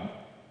God.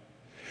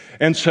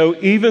 And so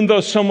even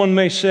though someone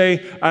may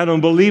say, I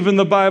don't believe in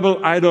the Bible,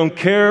 I don't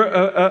care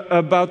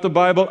about the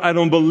Bible, I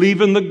don't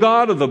believe in the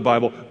God of the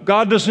Bible,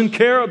 God doesn't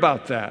care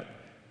about that.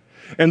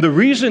 And the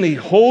reason he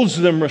holds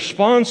them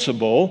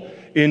responsible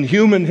in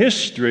human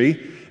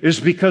history is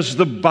because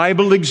the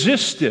Bible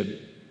existed.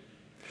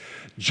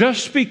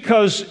 Just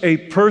because a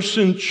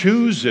person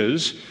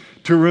chooses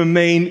to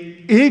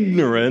remain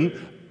ignorant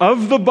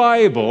of the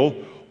Bible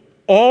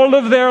all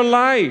of their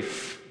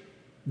life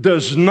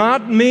does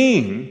not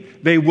mean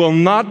they will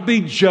not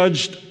be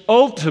judged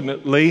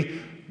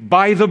ultimately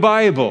by the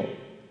Bible,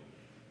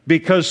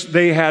 because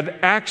they had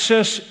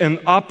access and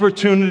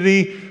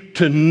opportunity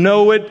to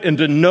know it and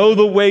to know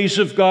the ways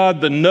of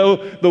God, to know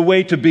the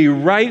way to be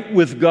right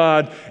with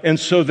God, and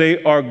so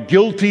they are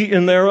guilty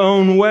in their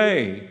own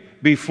way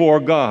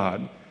before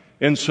God.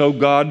 And so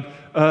God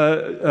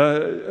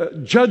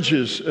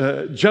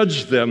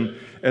judged them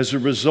as a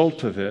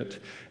result of it.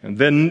 And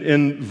then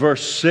in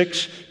verse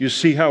 6, you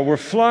see how we're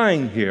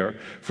flying here.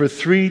 For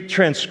 3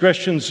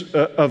 transgressions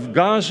of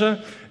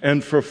Gaza,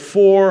 and for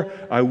 4,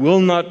 I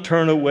will not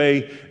turn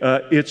away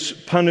its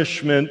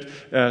punishment.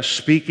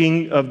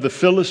 Speaking of the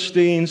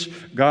Philistines,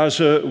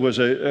 Gaza was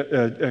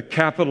a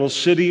capital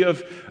city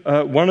of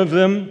one of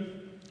them,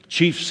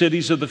 chief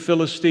cities of the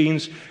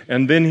Philistines,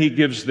 and then he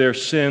gives their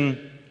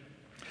sin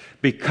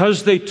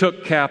because they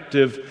took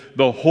captive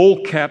the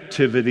whole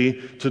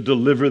captivity to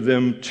deliver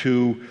them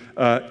to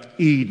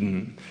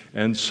Eden.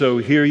 And so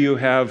here you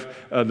have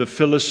the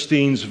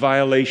Philistines'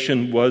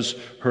 violation was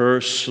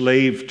her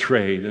slave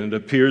trade. And it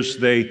appears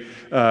they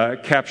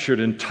captured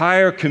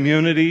entire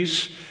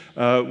communities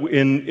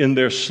in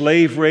their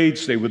slave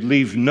raids. They would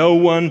leave no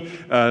one.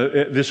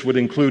 This would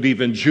include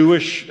even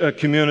Jewish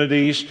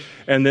communities.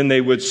 And then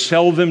they would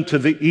sell them to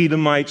the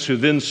Edomites, who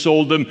then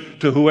sold them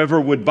to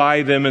whoever would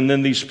buy them. And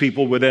then these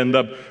people would end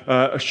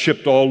up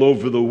shipped all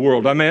over the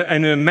world. I mean,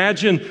 and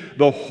imagine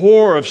the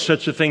horror of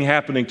such a thing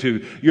happening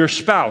to your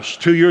spouse,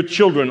 to your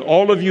children,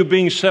 all of you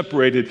being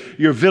separated,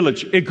 your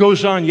village. It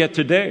goes on yet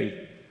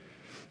today.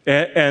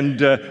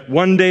 And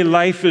one day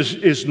life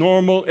is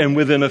normal, and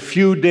within a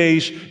few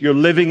days you're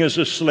living as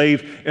a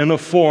slave in a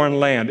foreign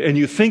land. And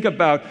you think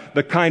about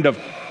the kind of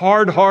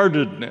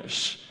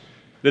hard-heartedness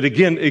that,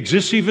 again,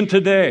 exists even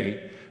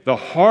today. The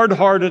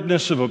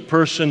hard-heartedness of a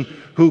person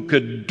who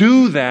could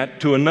do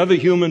that to another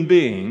human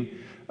being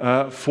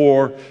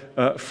for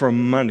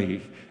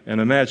money.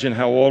 And imagine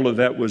how all of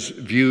that was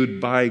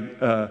viewed by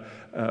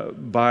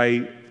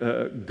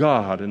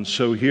God. And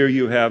so here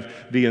you have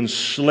the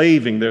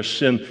enslaving, their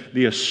sin,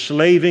 the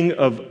enslaving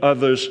of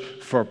others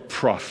for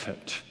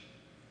profit.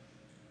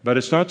 But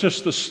it's not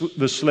just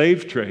the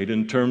slave trade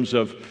in terms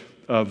of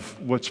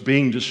what's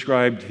being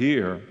described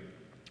here.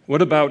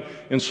 What about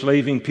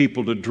enslaving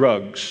people to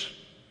drugs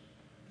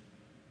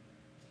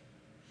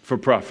for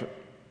profit?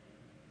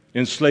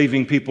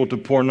 Enslaving people to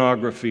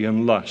pornography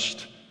and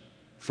lust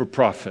for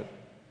profit?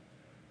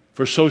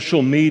 for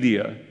social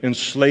media,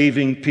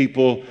 enslaving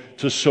people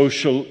to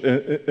social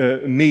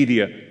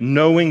media,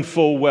 knowing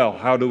full well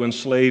how to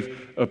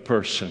enslave a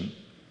person.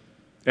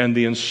 And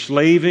the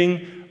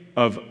enslaving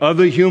of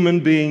other human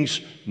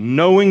beings,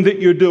 knowing that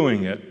you're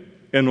doing it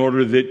in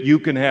order that you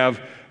can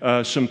have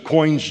some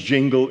coins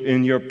jingle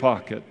in your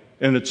pocket.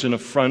 And it's an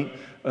affront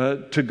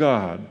to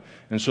God.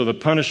 And so the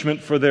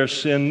punishment for their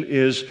sin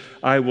is,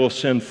 I will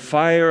send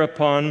fire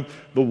upon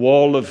the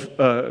wall of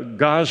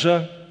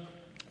Gaza,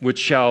 which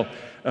shall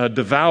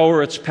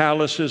devour its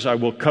palaces. I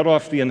will cut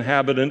off the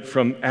inhabitant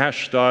from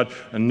Ashdod,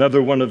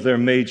 another one of their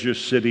major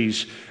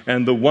cities,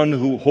 and the one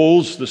who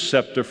holds the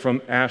scepter from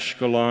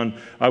Ashkelon.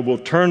 I will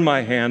turn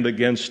my hand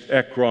against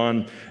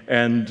Ekron,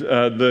 and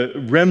the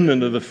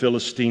remnant of the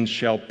Philistines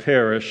shall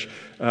perish,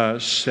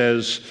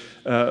 says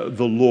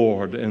the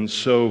Lord. And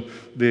so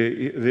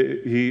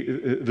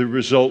the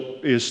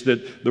result is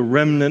that the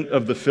remnant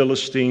of the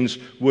Philistines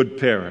would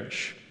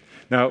perish.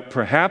 Now,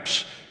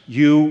 perhaps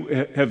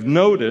you have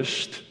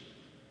noticed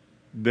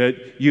that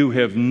you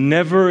have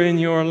never in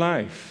your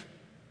life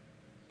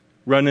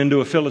run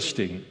into a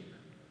Philistine.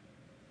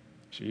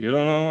 So you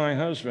don't know my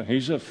husband.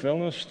 He's a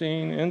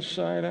Philistine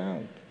inside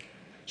out.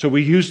 So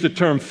we use the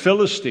term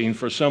Philistine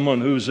for someone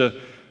who's a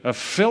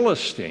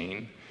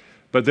Philistine,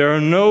 but there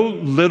are no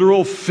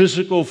literal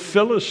physical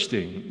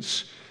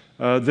Philistines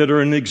that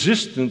are in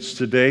existence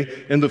today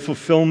in the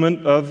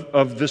fulfillment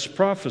of this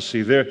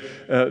prophecy.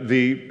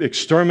 The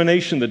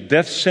extermination, the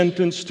death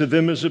sentence to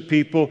them as a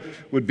people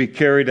would be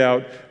carried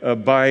out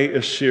by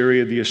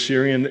Assyria, the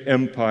Assyrian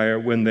Empire,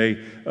 when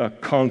they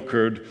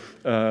conquered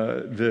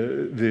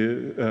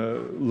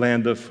the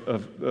land of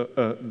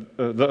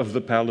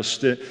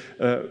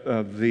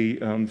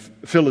the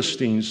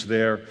Philistines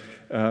there.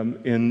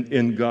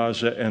 In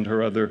Gaza and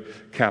her other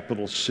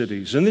capital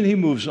cities. And then he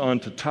moves on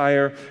to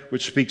Tyre,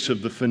 which speaks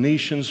of the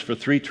Phoenicians for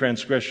 3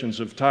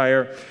 transgressions of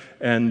Tyre,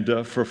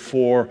 and for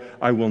 4,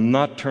 I will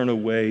not turn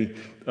away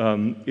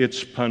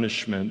its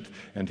punishment.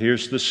 And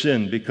here's the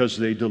sin, because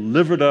they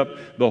delivered up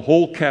the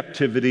whole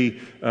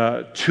captivity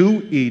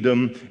to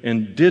Edom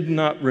and did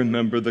not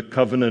remember the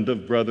covenant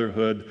of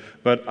brotherhood,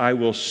 but I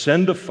will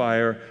send a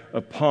fire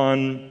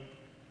upon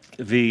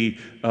the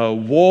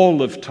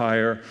wall of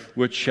Tyre,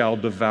 which shall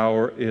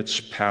devour its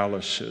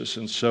palaces.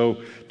 And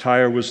so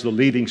Tyre was the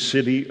leading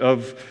city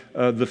of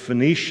the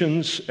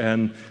Phoenicians,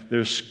 and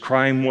their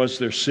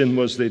sin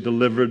was they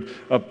delivered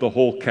up the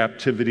whole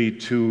captivity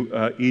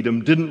to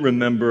Edom, didn't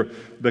remember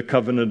the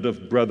covenant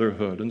of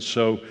brotherhood. And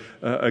so,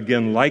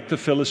 again, like the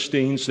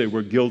Philistines, they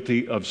were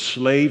guilty of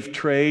slave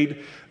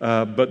trade,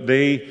 but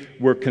they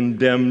were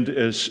condemned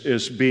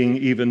as being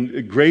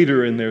even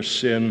greater in their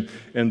sin,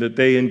 and that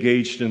they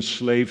engaged in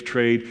slave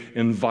trade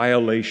in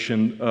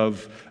violation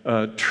of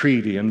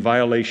treaty, in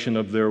violation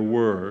of their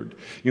word.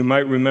 You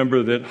might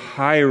remember that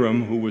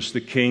Hiram, who was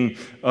the king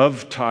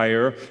of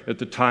Tyre at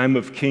the time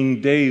of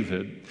King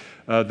David,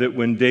 that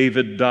when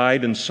David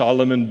died and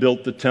Solomon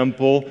built the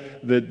temple,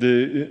 that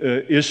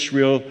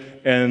Israel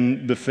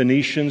and the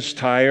Phoenicians,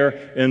 Tyre,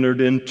 entered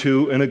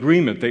into an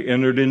agreement. They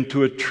entered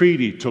into a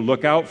treaty to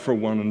look out for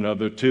one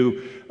another,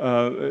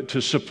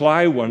 to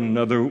supply one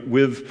another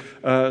with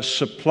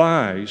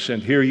supplies.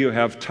 And here you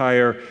have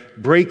Tyre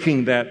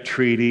breaking that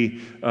treaty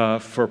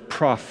for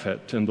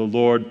profit. And the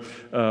Lord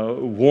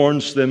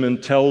warns them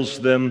and tells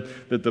them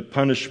that the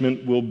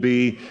punishment will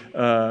be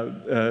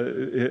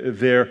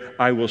there.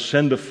 I will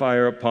send a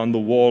fire upon the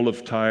wall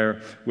of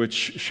Tyre, which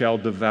shall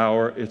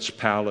devour its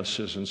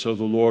palaces. And so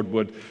the Lord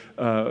would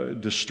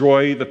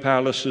destroy the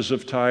palaces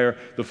of Tyre.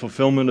 The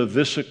fulfillment of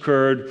this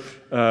occurred.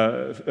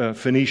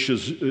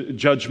 Phoenicia's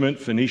judgment.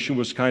 Phoenicia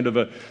was kind of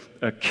a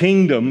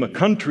kingdom, a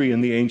country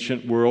in the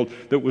ancient world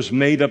that was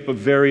made up of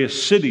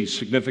various cities,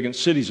 significant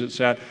cities that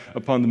sat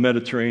upon the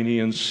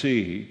Mediterranean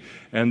Sea.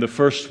 And the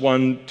first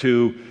one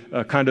to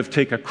kind of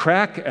take a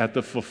crack at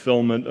the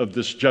fulfillment of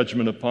this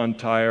judgment upon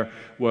Tyre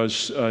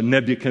was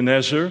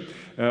Nebuchadnezzar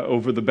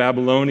over the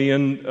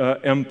Babylonian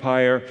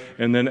Empire,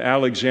 and then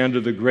Alexander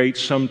the Great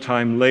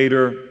sometime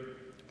later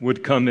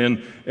would come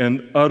in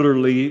and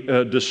utterly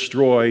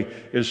destroy,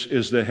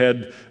 is the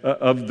head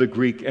of the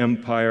Greek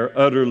Empire,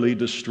 utterly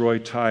destroy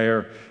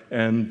Tyre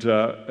and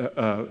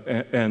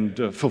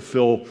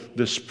fulfill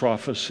this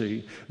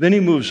prophecy. Then he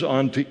moves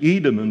on to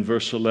Edom in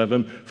verse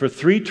 11. For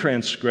 3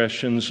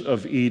 transgressions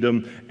of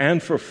Edom,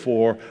 and for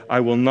 4, I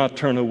will not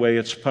turn away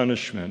its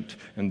punishment.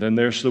 And then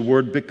there's the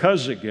word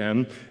because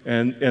again,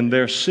 and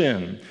their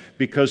sin.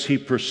 Because he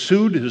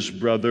pursued his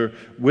brother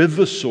with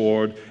the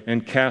sword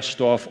and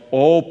cast off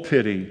all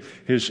pity.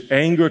 His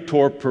anger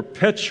tore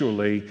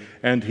perpetually,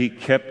 and he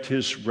kept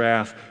his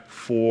wrath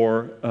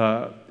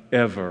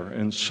forever.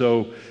 And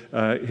so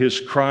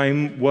their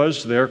crime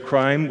was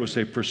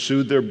they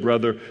pursued their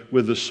brother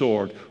with the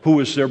sword. Who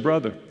was their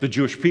brother? The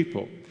Jewish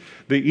people.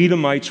 The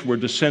Edomites were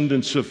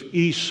descendants of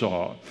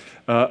Esau,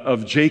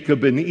 of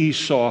Jacob and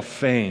Esau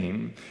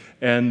fame.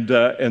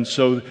 And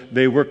so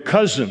they were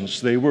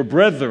cousins, they were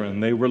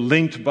brethren, they were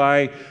linked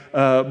by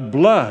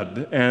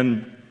blood.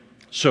 And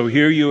So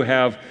here you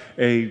have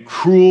a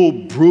cruel,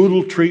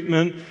 brutal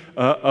treatment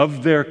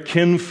of their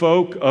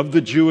kinfolk, of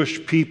the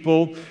Jewish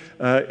people,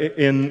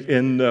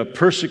 in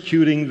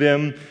persecuting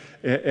them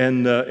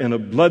in a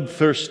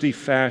bloodthirsty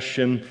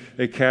fashion.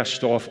 They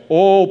cast off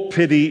all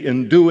pity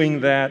in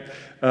doing that.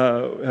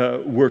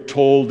 We're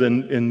told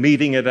in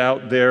meeting it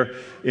out there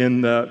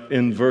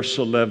in verse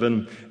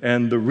 11.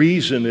 And the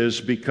reason is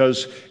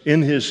because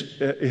in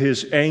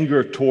his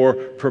anger tore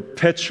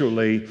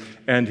perpetually,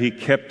 and he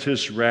kept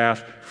his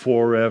wrath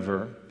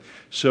forever.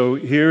 So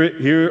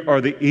here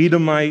are the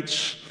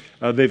Edomites.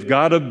 They've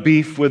got a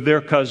beef with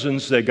their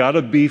cousins. They got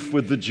a beef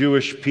with the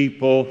Jewish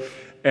people,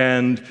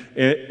 and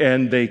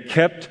they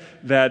kept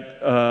that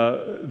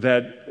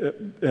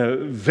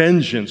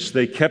vengeance.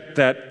 They kept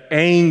that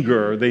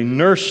anger. They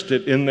nursed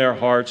it in their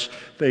hearts.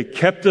 They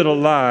kept it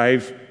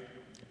alive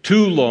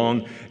too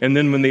long, and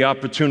then when the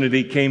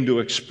opportunity came to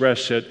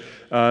express it,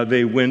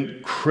 they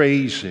went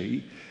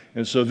crazy.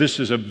 And so this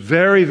is a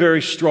very,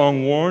 very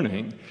strong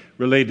warning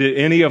related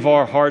to any of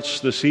our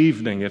hearts this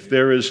evening. If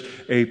there is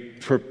a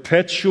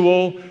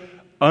perpetual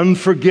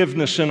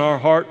unforgiveness in our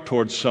heart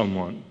towards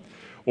someone,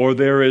 or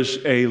there is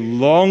a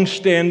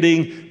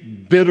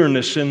long-standing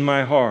bitterness in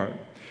my heart,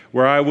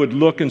 where I would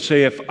look and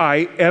say, if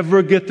I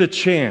ever get the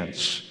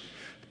chance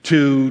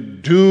to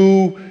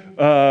do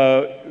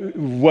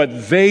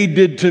what they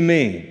did to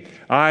me,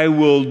 I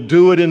will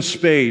do it in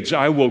spades.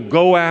 I will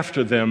go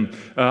after them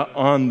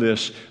on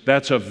this.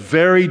 That's a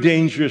very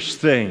dangerous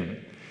thing,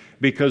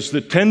 because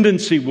the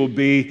tendency will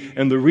be,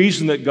 and the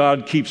reason that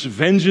God keeps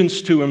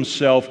vengeance to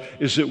himself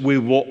is that we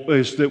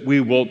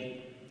will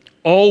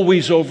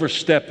always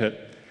overstep it.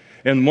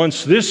 And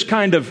once this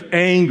kind of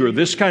anger,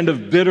 this kind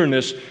of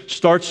bitterness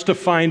starts to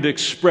find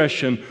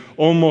expression,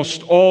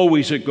 almost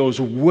always it goes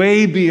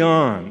way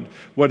beyond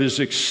what is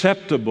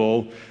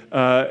acceptable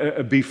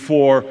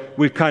before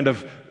we kind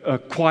of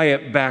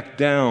quiet back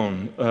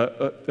down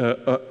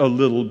a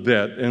little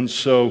bit. And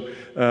so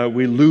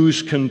we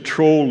lose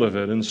control of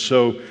it. And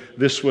so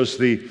this was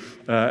the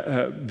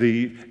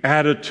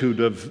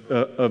attitude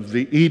of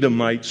the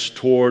Edomites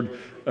toward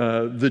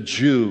the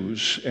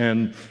Jews,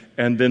 and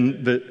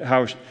then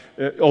how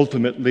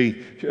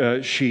ultimately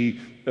she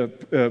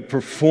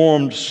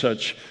performed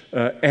such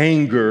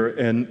anger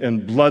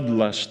and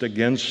bloodlust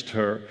against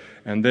her.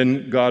 And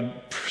then God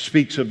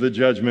speaks of the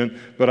judgment,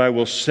 but I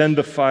will send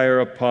a fire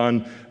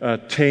upon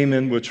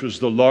Taman, which was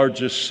the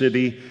largest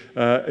city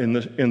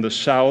in the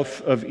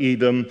south of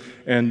Edom,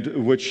 and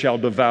which shall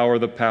devour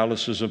the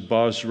palaces of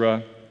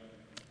Bozrah,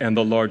 and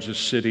the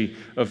largest city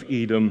of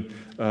Edom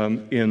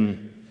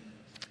in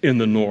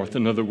the north.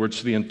 In other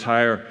words, the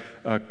entire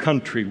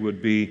country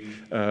would be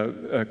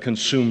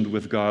consumed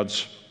with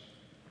God's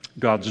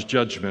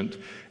judgment.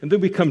 And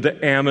then we come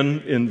to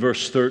Ammon in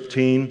verse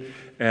 13,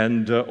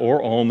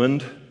 or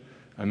almond.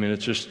 I mean,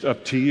 it's just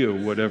up to you,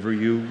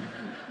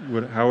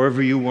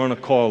 however you want to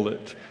call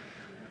it.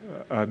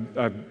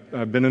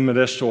 I've been in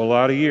Modesto a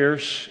lot of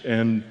years,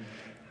 and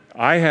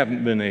I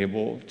haven't been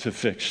able to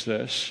fix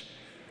this.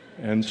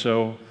 And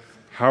so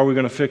how are we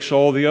going to fix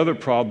all the other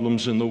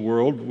problems in the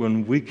world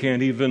when we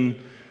can't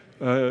even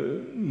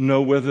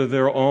know whether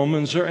they're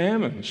almonds or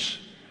almonds?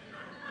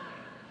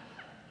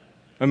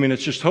 I mean,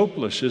 it's just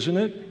hopeless, isn't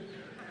it?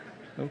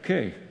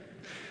 Okay.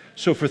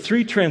 So for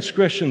 3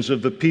 transgressions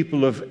of the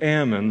people of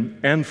Ammon,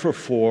 and for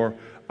 4,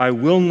 I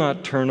will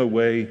not turn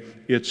away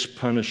its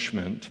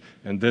punishment.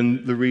 And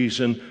then the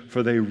reason,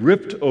 for they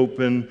ripped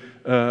open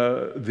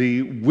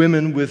the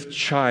women with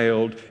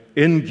child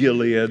in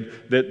Gilead,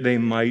 that they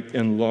might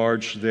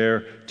enlarge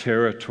their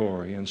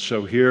territory. And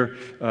so here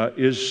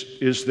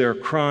is their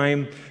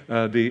crime,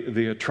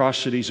 the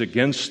atrocities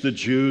against the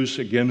Jews,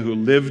 again, who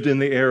lived in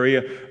the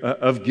area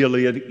of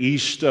Gilead,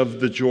 east of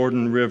the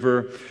Jordan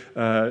River.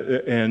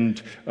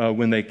 And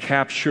when they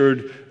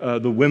captured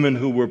the women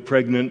who were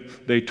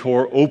pregnant, they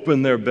tore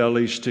open their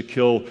bellies to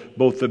kill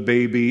both the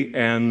baby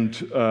and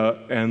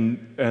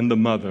the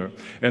mother.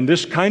 And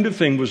this kind of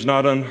thing was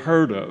not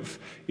unheard of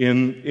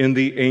in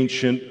the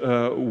ancient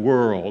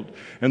world.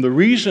 And the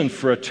reason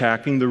for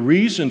attacking, the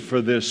reason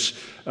for this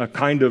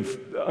kind of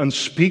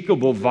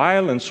unspeakable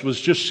violence was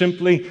just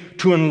simply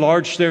to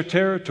enlarge their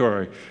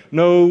territory.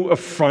 No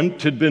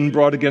affront had been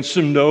brought against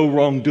them. No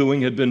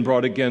wrongdoing had been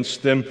brought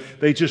against them.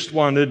 They just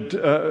wanted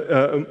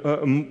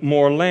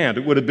more land.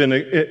 It would have been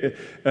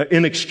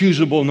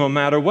inexcusable no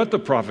matter what the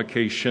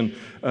provocation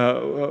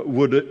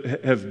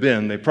would have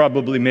been. They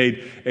probably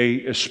made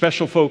a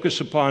special focus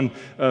upon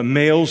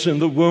males in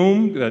the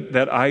womb,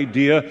 that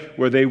idea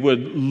where they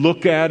would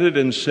look at it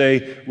and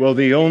say, well,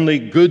 the only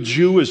good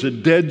Jew is a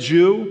dead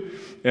Jew,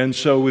 and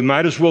so we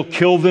might as well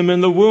kill them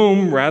in the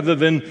womb rather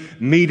than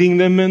meeting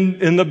them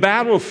in the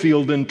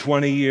battlefield in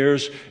 20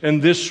 years.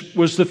 And this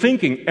was the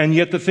thinking, and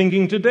yet the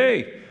thinking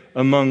today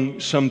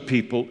among some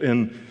people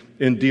in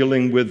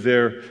dealing with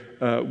their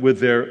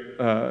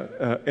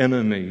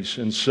enemies.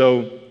 And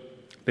so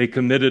they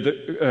committed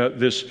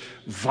this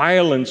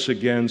violence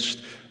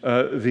against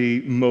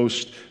the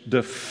most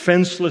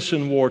defenseless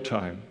in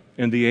wartime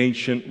in the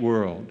ancient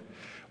world.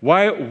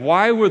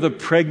 Why were the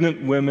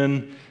pregnant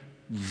women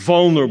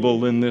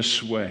vulnerable in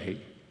this way?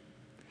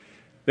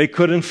 They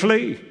couldn't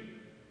flee.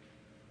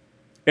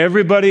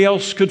 Everybody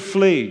else could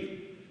flee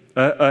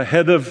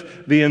ahead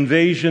of the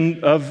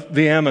invasion of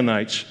the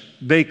Ammonites.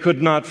 They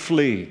could not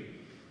flee.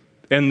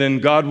 And then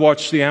God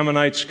watched the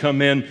Ammonites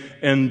come in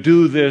and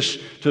do this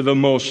to the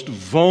most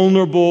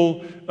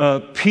vulnerable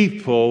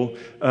people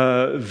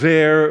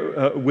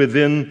there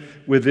within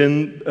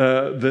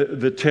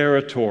the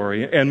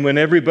territory. And when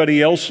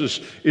everybody else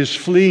is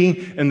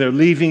fleeing and they're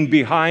leaving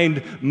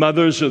behind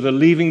mothers, or they're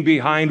leaving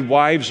behind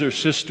wives or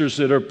sisters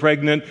that are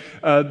pregnant,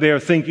 they're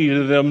thinking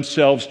to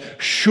themselves,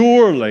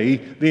 surely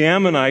the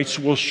Ammonites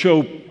will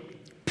show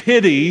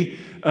pity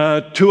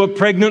to a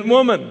pregnant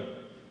woman.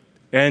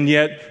 And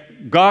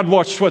yet God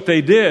watched what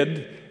they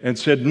did and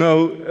said,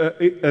 no,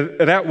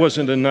 that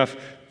wasn't enough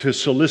to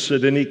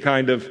solicit any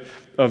kind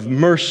of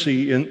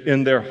mercy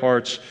in their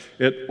hearts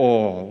at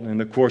all.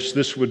 And of course,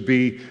 this would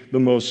be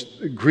the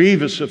most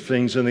grievous of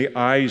things in the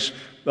eyes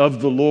of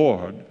the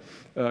Lord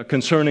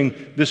concerning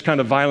this kind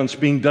of violence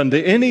being done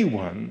to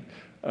anyone,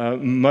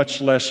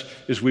 much less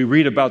as we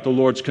read about the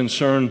Lord's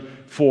concern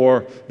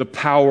for the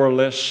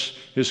powerless,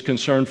 his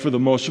concern for the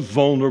most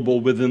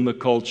vulnerable within the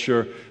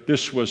culture.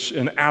 This was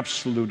an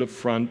absolute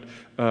affront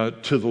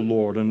to the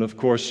Lord. And of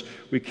course,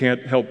 we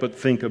can't help but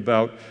think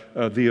about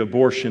the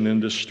abortion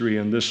industry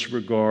in this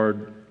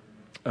regard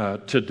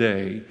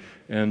today.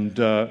 And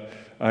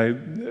I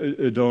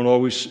don't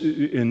always,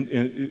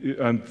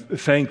 I'm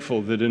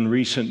thankful that in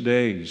recent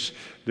days,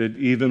 that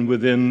even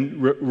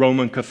within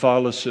Roman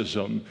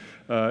Catholicism,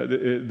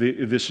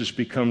 this has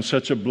become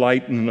such a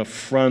blight and an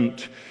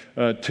affront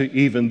to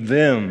even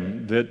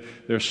them, that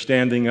they're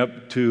standing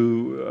up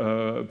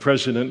to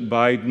President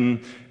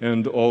Biden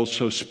and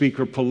also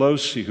Speaker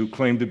Pelosi, who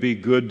claim to be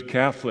good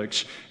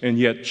Catholics and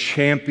yet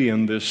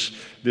champion this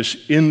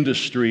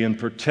industry and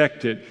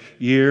protect it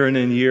year in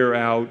and year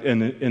out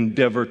and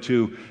endeavor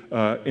to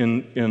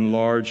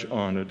enlarge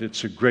on it.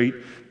 It's a great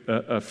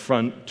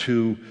affront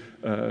to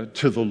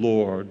the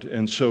Lord.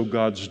 And so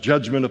God's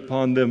judgment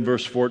upon them,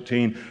 verse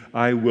 14,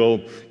 I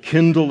will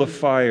kindle a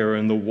fire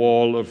in the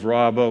wall of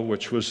Rabbah,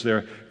 which was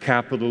their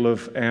capital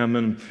of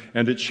Ammon,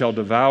 and it shall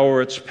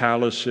devour its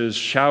palaces,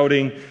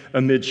 shouting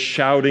amid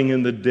shouting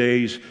in the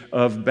days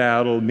of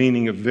battle,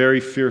 meaning a very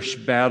fierce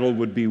battle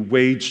would be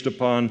waged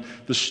upon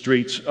the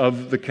streets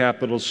of the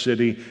capital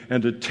city,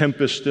 and a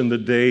tempest in the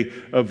day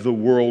of the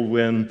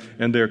whirlwind,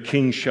 and their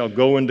king shall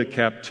go into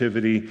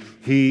captivity,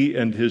 he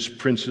and his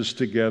princes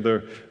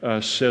together,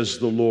 says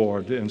the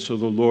Lord. And so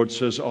the Lord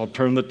says, I'll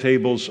turn the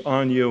tables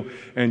on you,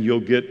 and you'll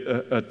get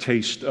a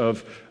taste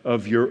of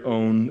your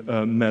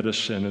own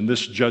medicine. And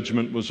this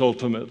judgment was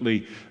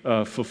ultimately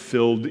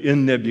fulfilled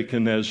in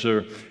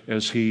Nebuchadnezzar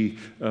as he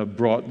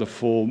brought the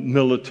full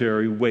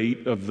military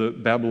weight of the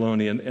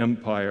Babylonian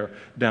Empire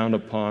down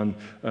upon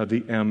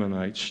the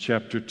Ammonites.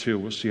 Chapter 2,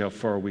 we'll see how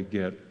far we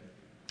get.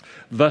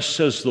 Thus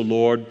says the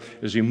Lord,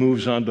 as he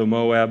moves on to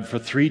Moab, for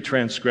 3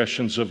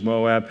 transgressions of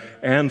Moab,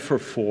 and for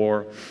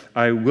 4,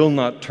 I will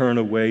not turn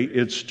away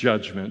its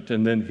judgment.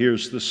 And then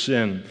here's the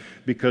sin,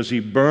 because he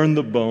burned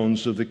the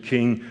bones of the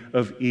king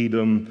of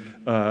Edom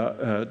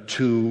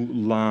to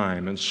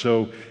lime. And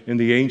so in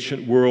the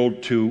ancient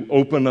world, to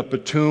open up a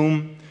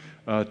tomb,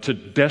 to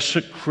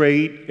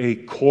desecrate a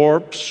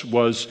corpse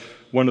was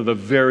one of the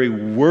very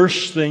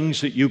worst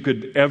things that you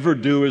could ever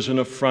do as an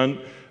affront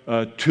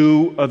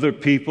to other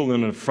people,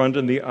 and an affront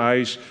in the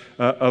eyes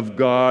of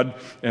God,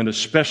 and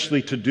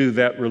especially to do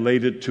that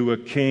related to a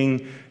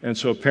king. And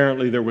so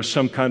apparently there was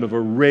some kind of a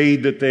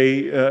raid that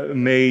they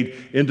made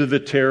into the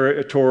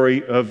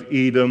territory of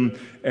Edom,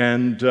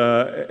 and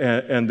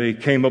they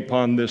came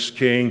upon this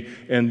king,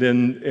 and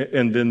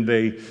then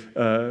they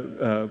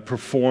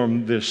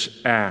performed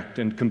this act,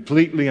 and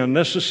completely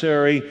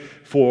unnecessary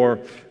for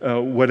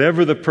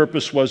whatever the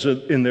purpose was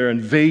in their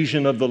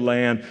invasion of the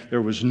land.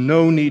 There was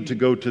no need to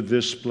go to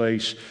this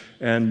place.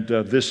 And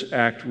this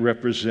act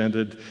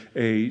represented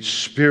a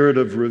spirit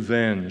of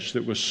revenge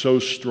that was so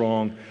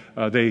strong.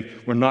 They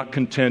were not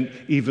content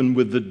even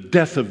with the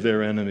death of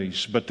their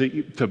enemies, but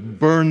to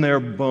burn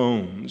their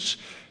bones.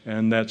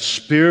 And that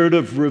spirit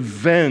of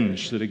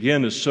revenge that,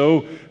 again, is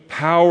so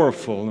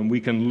powerful, and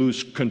we can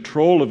lose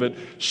control of it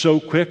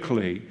so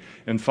quickly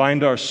and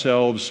find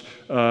ourselves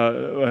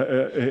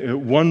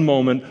one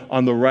moment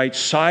on the right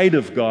side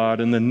of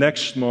God, and the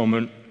next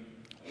moment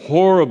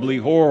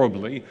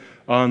horribly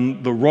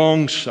on the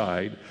wrong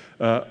side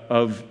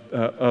of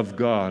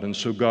God. And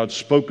so God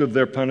spoke of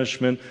their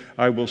punishment.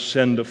 I will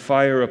send a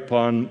fire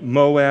upon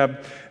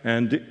Moab,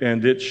 and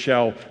it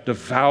shall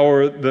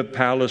devour the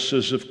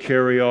palaces of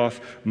Kerioth.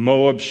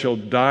 Moab shall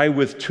die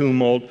with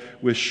tumult,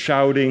 with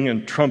shouting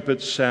and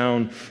trumpet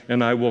sound,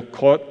 and I will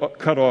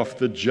cut off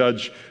the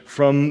judge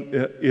from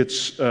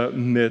its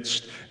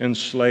midst and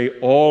slay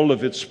all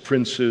of its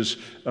princes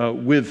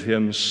with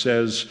him,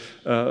 says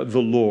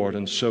the Lord.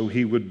 And so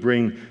he would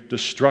bring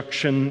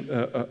destruction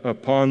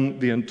upon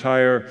the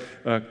entire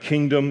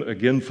kingdom,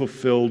 again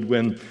fulfilled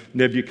when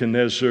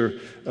Nebuchadnezzar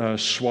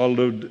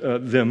swallowed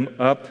them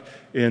up.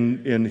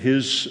 in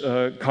his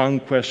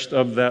conquest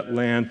of that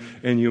land,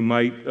 and you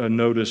might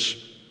notice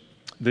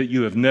that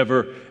you have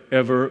never,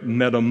 ever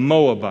met a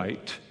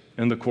Moabite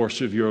in the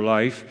course of your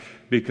life,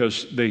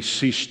 because they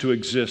ceased to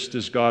exist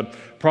as God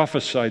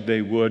prophesied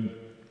they would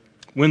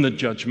when the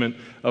judgment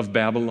of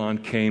Babylon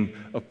came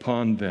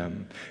upon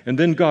them. And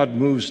then God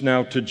moves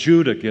now to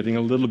Judah, getting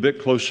a little bit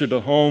closer to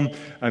home.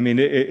 I mean,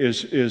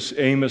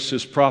 Amos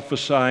is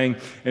prophesying,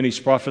 and he's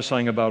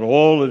prophesying about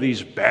all of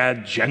these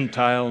bad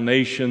Gentile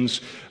nations.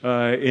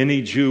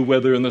 Any Jew,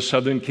 whether in the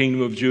southern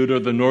kingdom of Judah or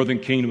the northern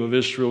kingdom of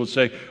Israel, would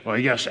say, "Oh,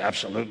 yes,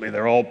 absolutely,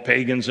 they're all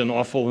pagans and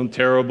awful and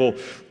terrible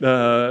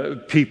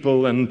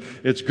people, and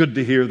it's good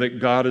to hear that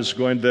God is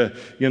going to,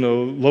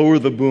 lower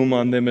the boom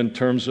on them in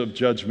terms of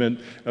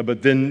judgment."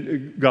 But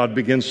then God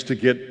begins to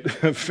get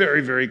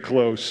very, very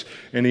close,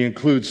 and he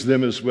includes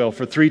them as well.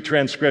 "For 3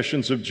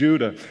 transgressions of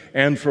Judah,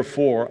 and for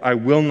 4, I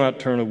will not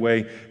turn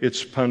away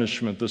its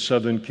punishment," the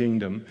southern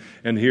kingdom.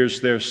 And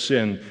here's their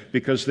sin: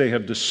 because they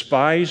have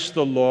despised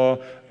the law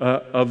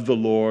of the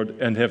Lord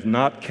and have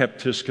not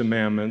kept his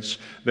commandments,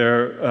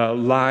 their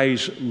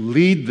lies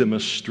lead them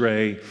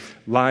astray,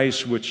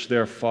 lies which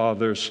their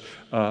fathers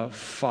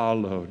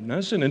followed. Now,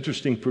 that's an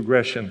interesting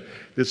progression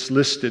that's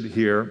listed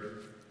here.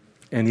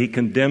 And he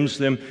condemns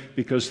them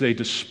because they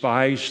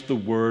despised the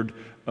word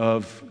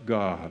of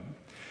God.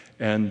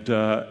 And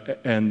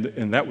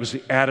that was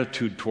the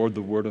attitude toward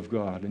the word of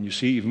God. And you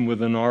see, even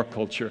within our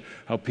culture,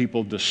 how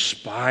people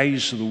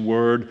despise the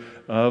word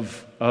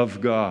of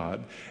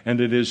God. And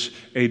it is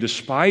a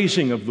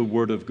despising of the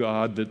word of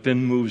God that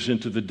then moves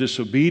into the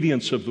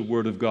disobedience of the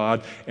word of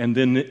God, and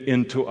then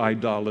into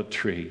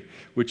idolatry,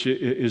 which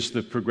is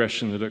the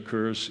progression that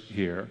occurs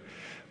here.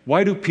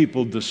 Why do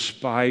people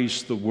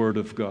despise the word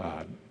of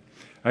God?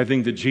 I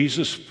think that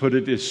Jesus put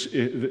it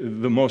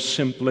the most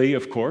simply,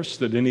 of course,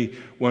 that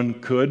anyone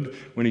could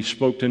when he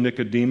spoke to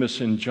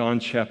Nicodemus in John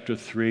chapter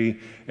 3,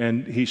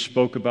 and he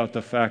spoke about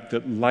the fact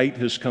that light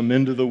has come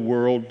into the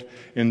world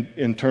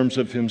in terms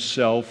of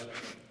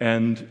himself,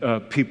 and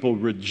people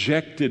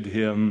rejected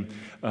him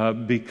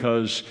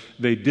because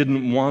they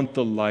didn't want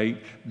the light,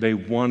 they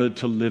wanted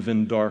to live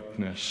in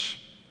darkness.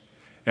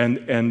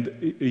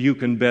 And you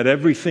can bet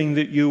everything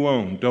that you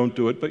own, don't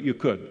do it, but you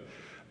could,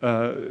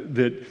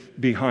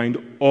 that behind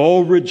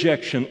all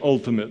rejection,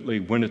 ultimately,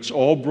 when it's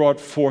all brought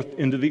forth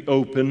into the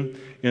open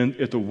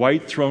at the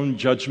white throne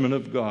judgment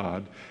of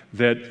God,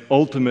 that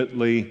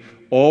ultimately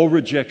all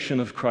rejection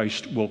of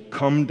Christ will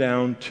come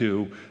down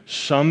to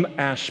some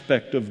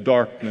aspect of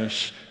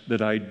darkness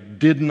that I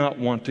did not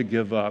want to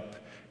give up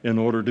in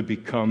order to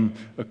become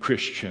a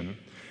Christian.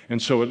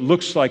 And so it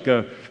looks like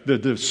the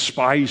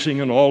despising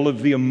and all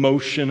of the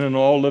emotion and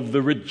all of the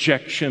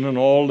rejection and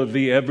all of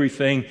the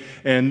everything,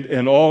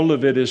 and all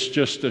of it is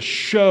just a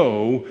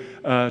show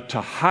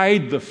to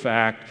hide the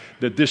fact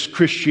that this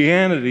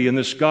Christianity and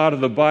this God of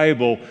the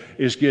Bible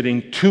is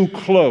getting too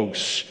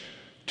close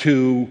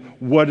to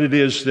what it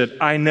is that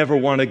I never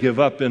want to give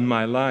up in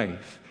my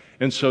life.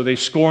 And so they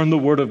scorn the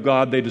Word of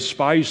God, they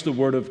despise the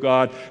Word of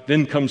God.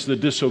 Then comes the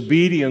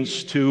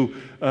disobedience to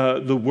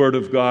the Word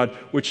of God,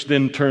 which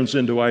then turns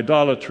into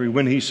idolatry.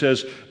 When he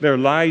says their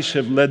lies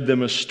have led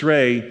them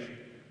astray,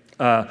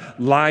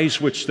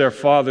 lies which their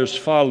fathers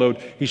followed,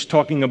 he's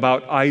talking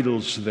about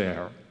idols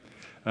there.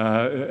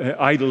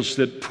 Idols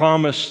that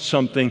promised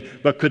something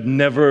but could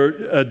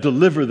never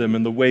deliver them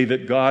in the way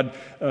that God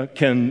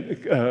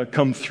can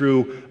come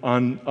through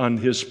on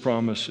His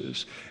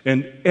promises.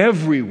 And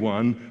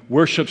everyone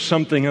worships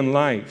something in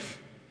life.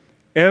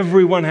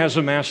 Everyone has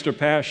a master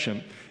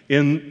passion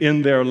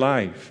in their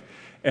life.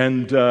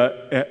 And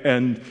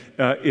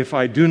if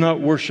I do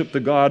not worship the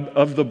God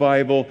of the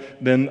Bible,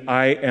 then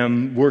I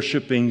am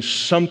worshiping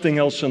something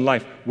else in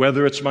life,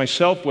 whether it's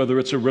myself, whether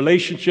it's a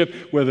relationship,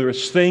 whether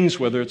it's things,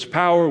 whether it's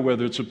power,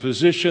 whether it's a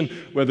position,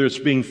 whether it's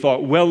being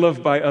thought well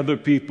of by other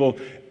people.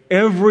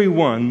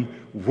 Everyone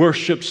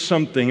worships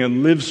something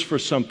and lives for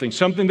something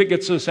that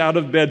gets us out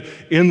of bed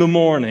in the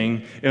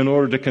morning in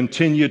order to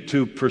continue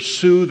to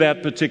pursue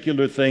that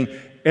particular thing.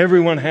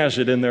 Everyone has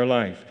it in their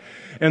life.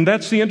 And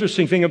that's the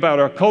interesting thing about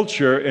our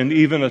culture, and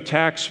even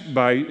attacks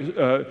by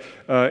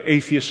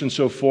atheists and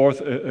so forth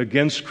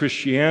against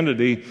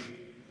Christianity,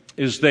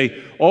 is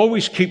they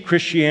always keep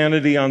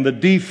Christianity on the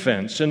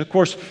defense. And of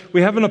course,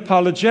 we have an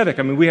apologetic.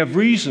 I mean, we have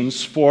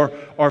reasons for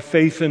our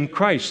faith in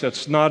Christ.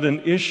 That's not an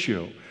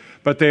issue.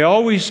 But they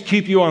always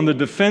keep you on the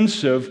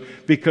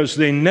defensive because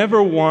they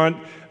never want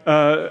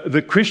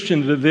the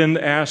Christian to then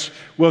ask,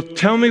 well,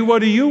 tell me, what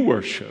do you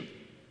worship?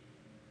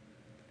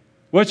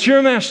 What's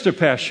your master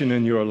passion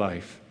in your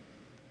life?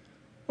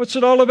 What's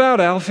it all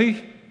about,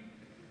 Alfie?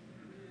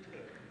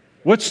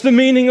 What's the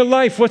meaning of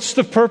life? What's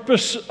the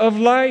purpose of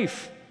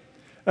life?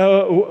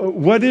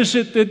 What is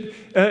it that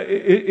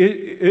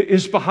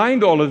is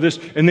behind all of this?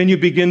 And then you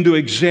begin to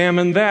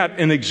examine that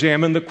and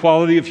examine the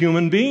quality of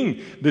human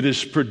being that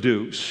is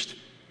produced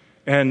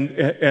and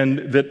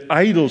that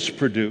idols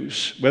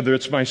produce, whether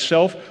it's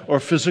myself or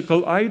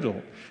physical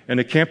idol.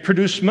 And it can't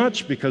produce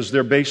much because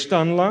they're based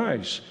on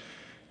lies.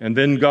 And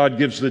then God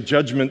gives the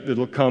judgment that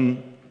will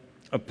come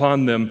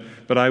upon them,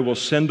 but I will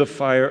send a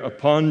fire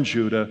upon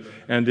Judah,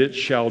 and it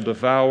shall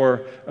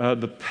devour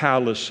the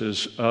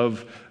palaces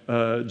of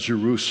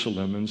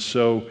Jerusalem. And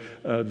so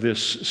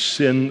this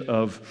sin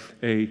of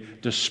a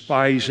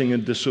despising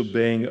and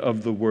disobeying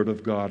of the Word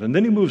of God. And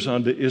then he moves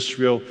on to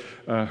Israel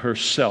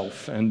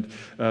herself. And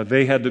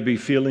they had to be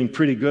feeling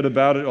pretty good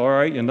about it. All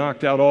right, you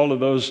knocked out all of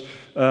those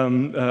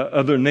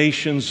other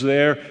nations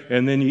there,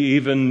 and then you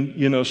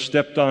even,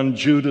 stepped on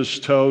Judah's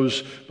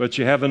toes, but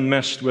you haven't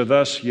messed with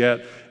us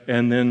yet.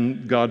 And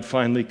then God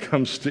finally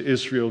comes to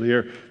Israel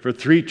here. For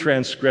 3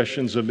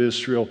 transgressions of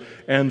Israel,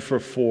 and for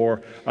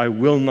 4, I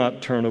will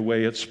not turn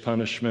away its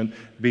punishment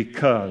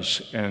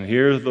because, and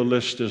here the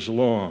list is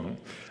long,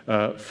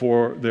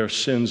 for their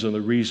sins and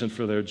the reason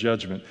for their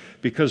judgment,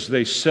 because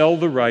they sell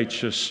the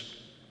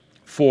righteous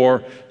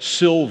for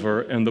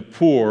silver and the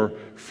poor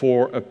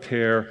for a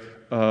pair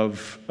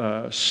of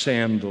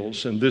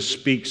sandals. And this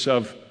speaks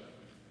of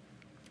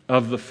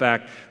the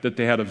fact that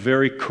they had a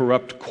very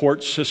corrupt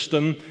court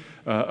system,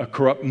 a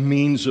corrupt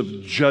means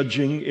of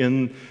judging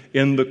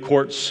in the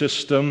court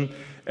system,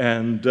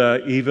 and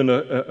even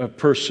a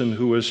person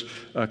who was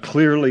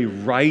clearly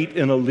right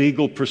in a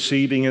legal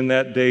proceeding in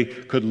that day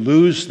could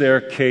lose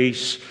their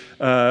case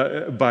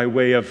by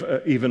way of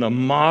even a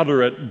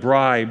moderate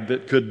bribe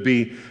that could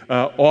be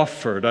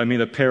offered. I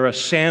mean, a pair of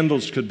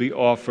sandals could be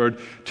offered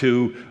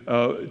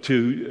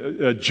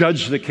to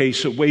judge the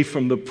case away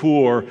from the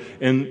poor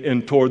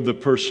and toward the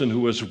person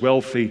who was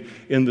wealthy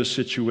in the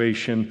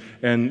situation.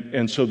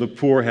 And so the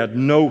poor had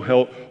no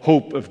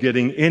hope of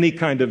getting any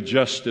kind of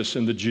justice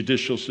in the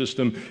judicial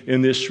system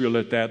in Israel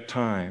at that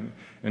time.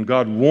 And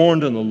God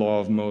warned in the law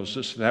of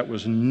Moses that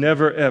was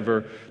never,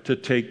 ever to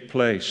take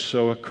place.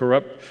 So a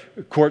corrupt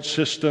court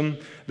system,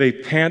 they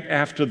pant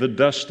after the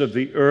dust of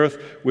the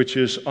earth, which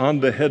is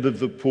on the head of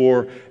the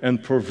poor,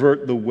 and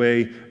pervert the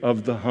way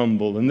of the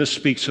humble. And this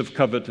speaks of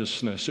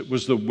covetousness. It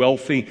was the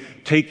wealthy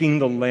taking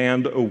the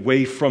land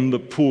away from the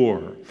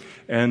poor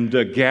and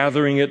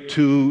gathering it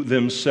to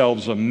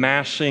themselves,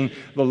 amassing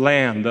the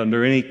land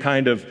under any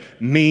kind of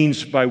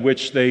means by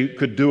which they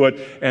could do it.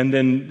 And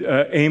then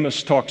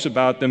Amos talks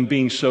about them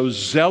being so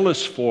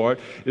zealous for it,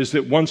 is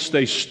that once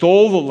they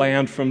stole the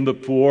land from the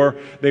poor,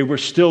 they were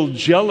still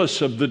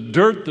jealous of the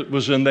dirt that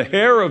was in the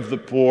hair of the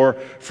poor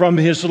from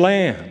his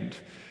land.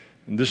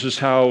 And this is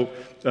how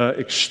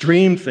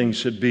extreme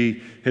things had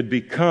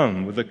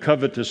become with the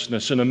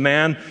covetousness. And a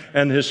man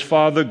and his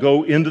father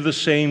go into the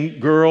same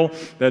girl,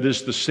 that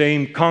is the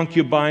same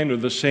concubine or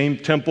the same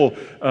temple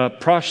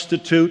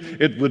prostitute.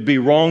 It would be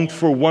wrong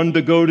for one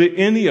to go to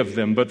any of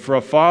them, but for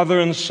a father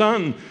and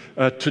son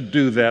to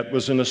do that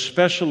was an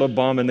especial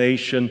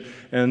abomination.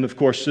 And of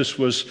course, this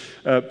was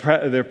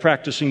they're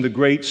practicing the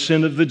great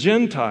sin of the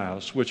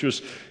Gentiles, which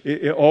was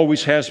it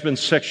always has been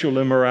sexual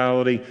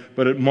immorality,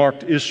 but it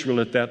marked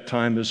Israel at that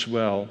time as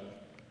well.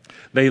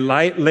 They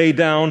lay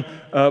down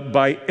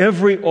by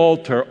every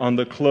altar on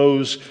the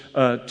clothes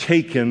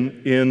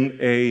taken in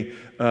a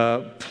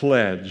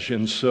pledge.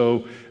 And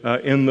so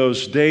in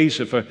those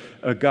days, if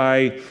a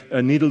guy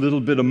needed a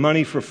little bit of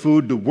money for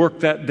food to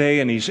work that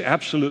day and he's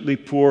absolutely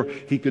poor,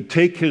 he could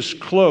take his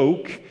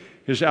cloak,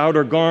 his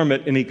outer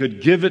garment, and he could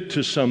give it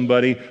to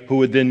somebody who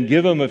would then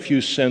give him a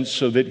few cents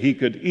so that he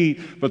could eat.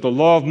 But the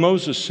law of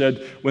Moses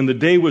said, when the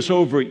day was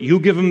over,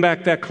 you give him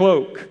back that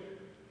cloak.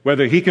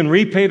 Whether he can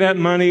repay that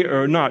money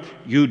or not,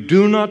 you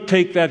do not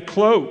take that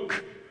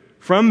cloak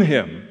from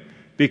him,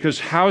 because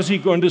how's he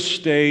going to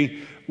stay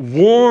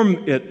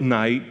warm at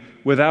night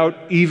without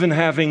even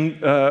having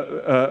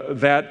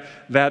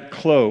that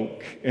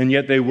cloak? And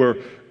yet they were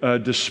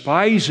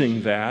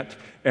despising that,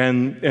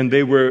 and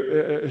they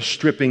were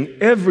stripping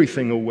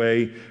everything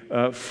away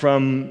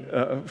from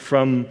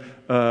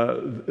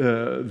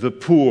the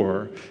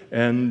poor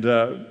and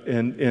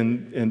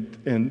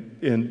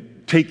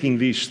taking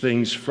these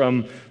things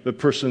from the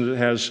person that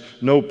has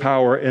no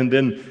power, and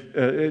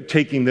then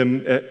taking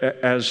them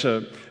as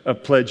a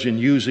pledge and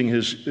using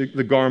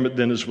the garment,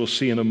 then, as we'll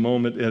see in a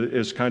moment,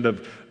 as kind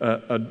of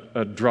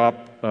a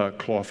drop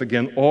cloth.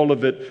 Again, all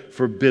of it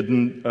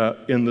forbidden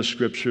in the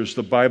Scriptures.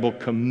 The Bible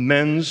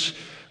commends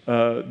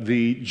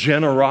the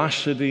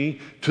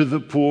generosity to the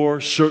poor,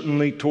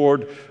 certainly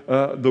toward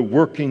the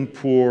working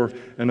poor.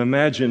 And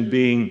imagine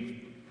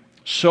being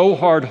so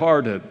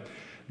hard-hearted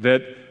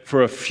that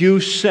for a few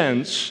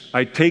cents,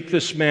 I take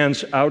this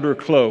man's outer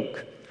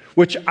cloak,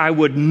 which I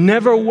would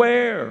never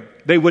wear.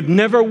 They would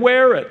never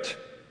wear it.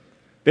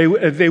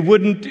 They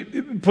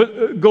wouldn't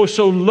go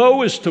so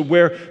low as to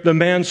wear the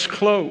man's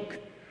cloak.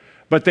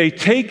 But they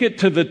take it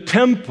to the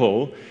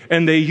temple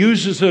and they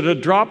use it as a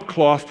drop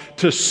cloth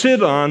to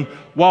sit on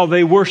while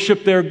they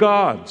worship their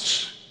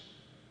gods.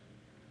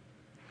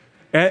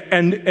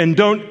 And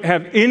don't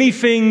have any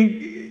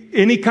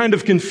kind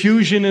of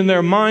confusion in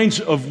their minds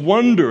of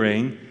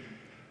wondering,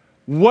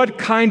 what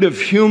kind of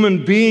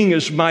human being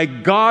is my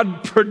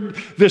God,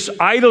 this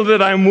idol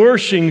that I'm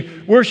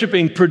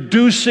worshiping,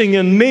 producing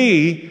in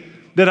me,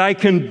 that I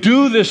can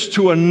do this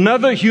to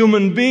another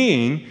human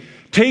being,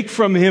 take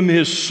from him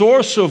his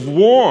source of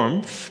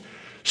warmth,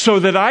 so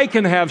that I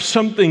can have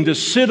something to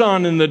sit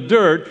on in the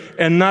dirt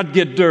and not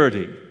get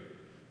dirty.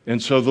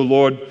 And so the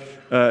Lord,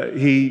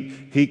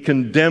 he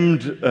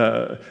condemned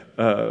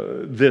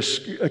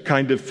this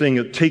kind of thing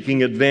of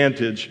taking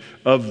advantage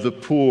of the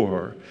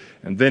poor.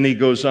 And then he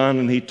goes on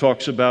and he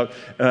talks about,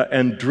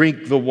 and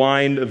drink the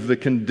wine of the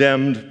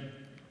condemned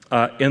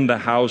in the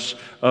house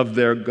of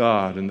their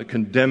God, and the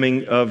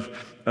condemning of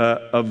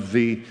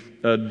the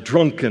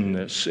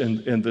drunkenness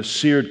and the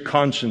seared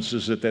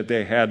consciences that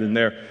they had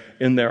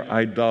in their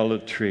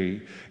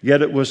idolatry.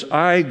 Yet it was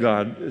I,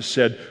 God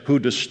said, who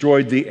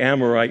destroyed the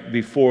Amorite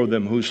before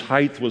them, whose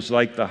height was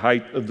like the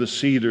height of the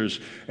cedars,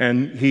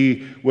 and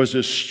he was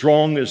as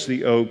strong as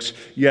the oaks.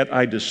 Yet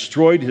I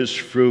destroyed his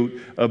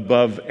fruit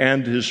above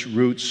and his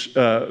roots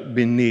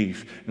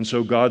beneath. And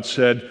so God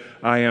said,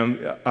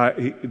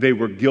 they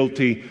were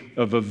guilty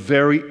of a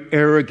very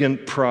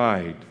arrogant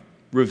pride,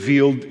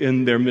 revealed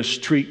in their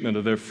mistreatment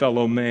of their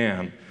fellow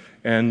man.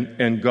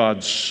 And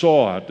God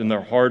saw it in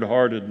their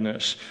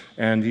hard-heartedness,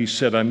 and he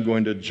said, I'm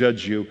going to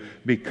judge you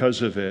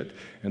because of it.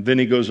 And then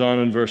he goes on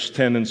in verse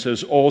 10 and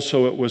says,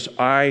 also it was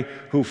I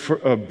who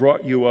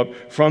brought you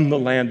up from the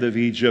land of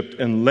Egypt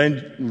and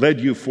led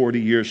you 40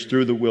 years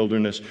through the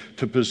wilderness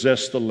to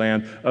possess the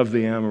land of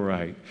the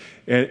Amorite.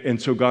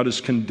 And so God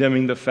is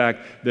condemning the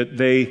fact that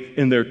they,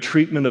 in their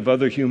treatment of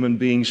other human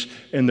beings,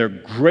 in their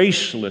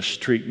graceless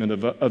treatment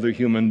of other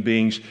human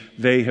beings,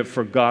 they have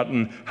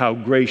forgotten how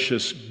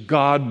gracious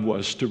God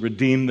was to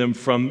redeem them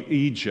from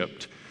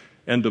Egypt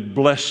and to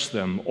bless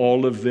them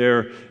all of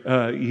their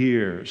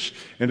years.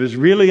 And it's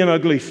really an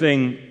ugly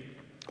thing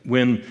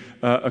when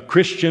a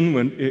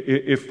Christian,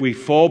 if we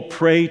fall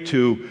prey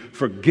to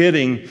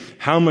forgetting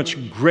how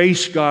much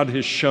grace God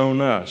has shown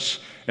us,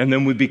 and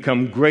then we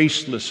become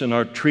graceless in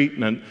our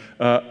treatment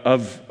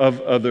of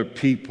other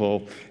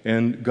people,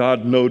 and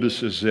God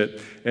notices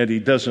it, and he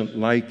doesn't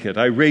like it.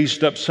 I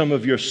raised up some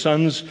of your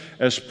sons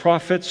as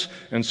prophets,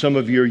 and some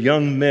of your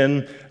young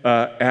men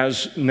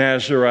as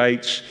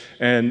Nazirites.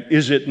 And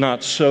is it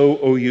not so,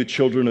 O you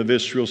children of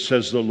Israel,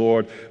 says the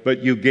Lord? But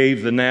you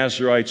gave the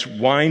Nazirites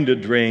wine to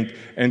drink,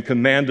 and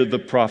commanded the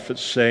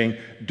prophets, saying,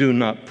 do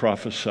not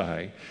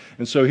prophesy.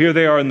 And so here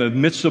they are in the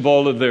midst of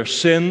all of their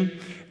sin,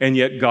 and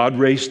yet God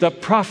raised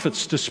up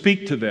prophets to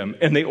speak to them,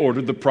 and they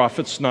ordered the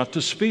prophets not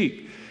to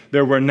speak.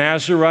 There were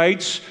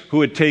Nazirites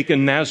who had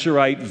taken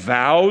Nazirite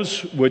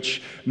vows,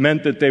 which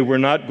meant that they were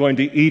not going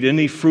to eat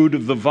any fruit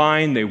of the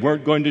vine. They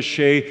weren't going to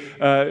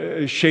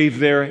shave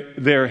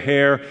their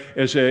hair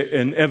as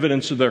an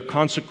evidence of their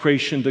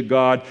consecration to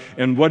God.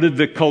 And what did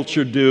the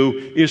culture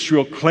do?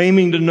 Israel,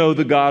 claiming to know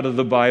the God of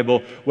the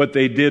Bible, what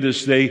they did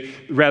is they,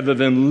 rather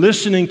than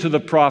listening to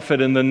the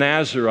prophet and the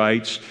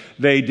Nazirites,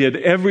 they did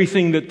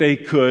everything that they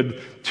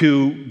could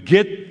to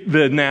get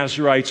the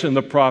Nazirites and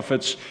the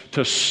prophets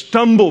to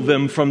stumble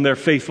them from their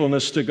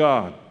faithfulness to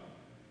God.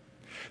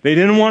 They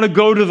didn't want to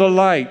go to the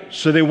light,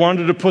 so they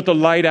wanted to put the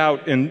light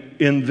out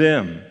in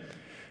them.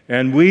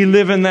 And we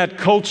live in that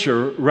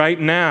culture right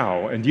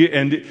now.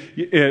 And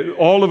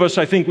all of us,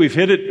 I think we've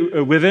hit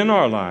it within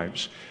our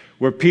lives,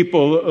 where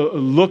people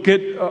look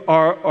at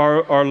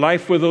our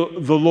life with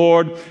the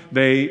Lord,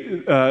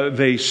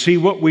 they see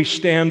what we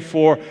stand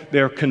for,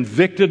 they're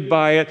convicted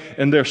by it,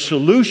 and their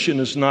solution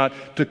is not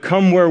to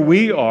come where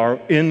we are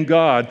in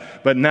God,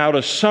 but now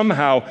to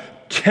somehow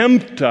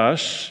tempt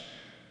us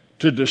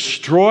to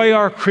destroy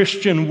our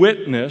Christian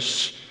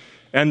witness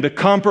and to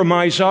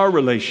compromise our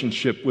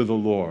relationship with the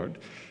Lord.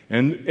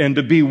 And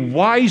to be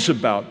wise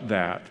about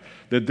that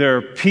there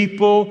are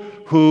people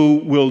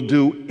who will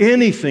do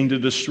anything to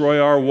destroy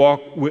our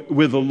walk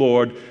with the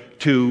Lord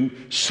to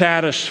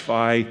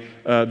satisfy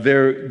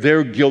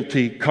their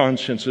guilty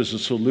conscience as a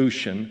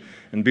solution.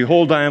 And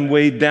behold, I am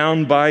weighed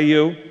down by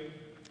you,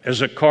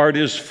 as a cart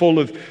is full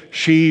of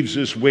sheaves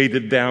is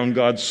weighted down,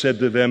 God said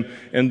to them,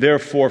 and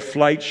therefore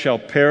flight shall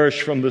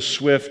perish from the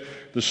swift.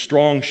 The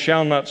strong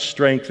shall not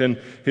strengthen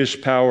his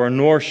power,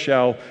 nor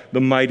shall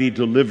the mighty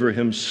deliver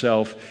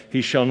himself.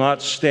 He shall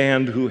not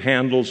stand who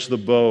handles the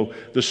bow.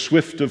 The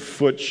swift of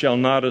foot shall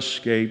not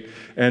escape,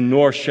 and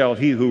nor shall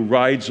he who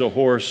rides a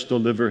horse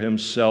deliver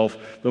himself.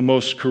 The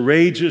most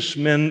courageous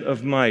men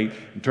of might,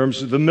 in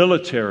terms of the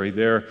military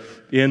there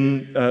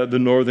in the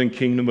northern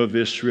kingdom of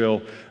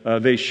Israel,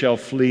 they shall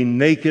flee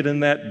naked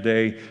in that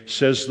day,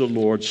 says the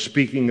Lord,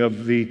 speaking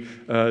of the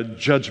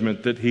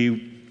judgment that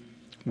he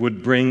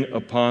would bring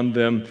upon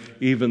them.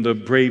 Even the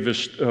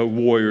bravest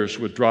warriors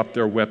would drop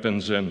their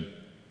weapons and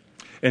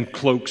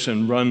cloaks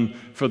and run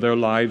for their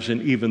lives,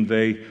 and even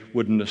they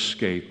wouldn't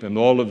escape. And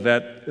all of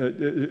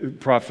that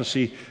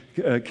prophecy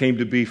came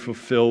to be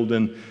fulfilled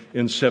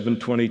in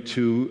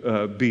 722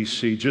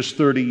 BC, just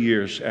 30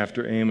 years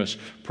after Amos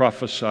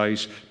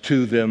prophesies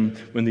to them,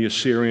 when the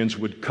Assyrians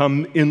would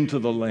come into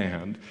the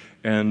land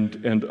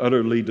and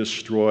utterly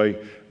destroy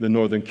the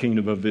northern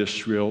kingdom of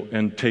Israel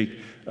and take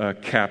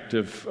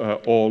captive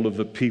all of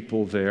the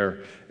people there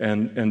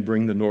and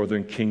bring the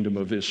northern kingdom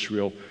of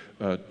Israel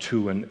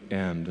to an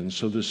end. And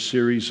so this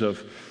series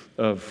of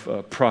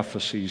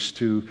prophecies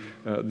to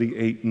the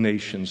 8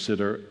 nations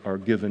that are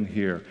given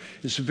here.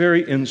 It's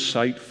very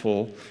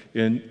insightful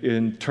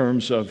in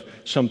terms of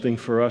something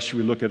for us.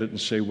 We look at it and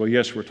say, well,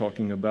 yes, we're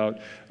talking about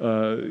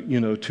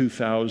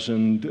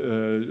 2,000,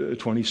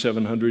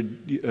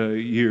 2,700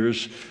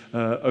 years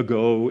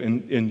ago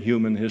in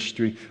human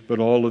history, but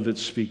all of it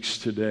speaks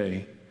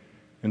today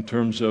in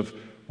terms of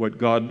what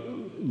God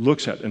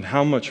looks at, and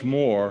how much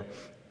more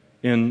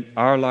in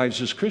our lives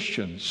as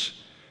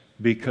Christians,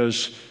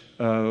 because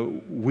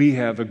we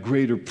have a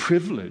greater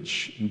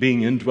privilege in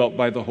being indwelt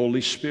by the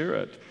Holy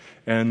Spirit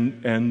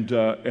and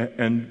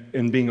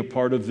being a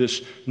part of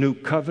this new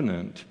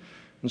covenant.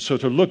 And so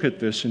to look at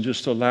this and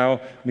just allow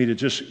me to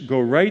just go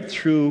right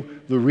through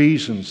the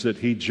reasons that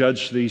he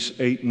judged these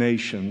 8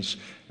 nations,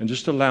 and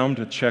just allow him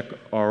to check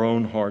our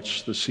own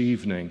hearts this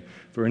evening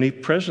for any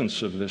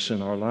presence of this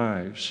in our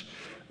lives.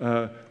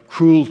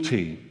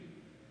 Cruelty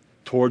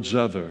towards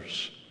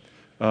others,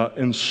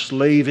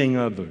 enslaving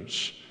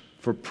others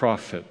for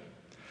profit,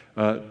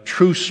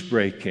 truce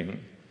breaking,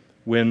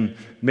 when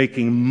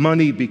making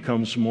money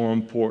becomes more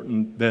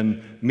important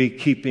than me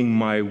keeping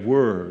my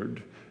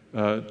word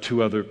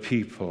to other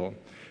people,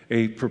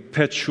 a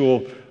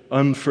perpetual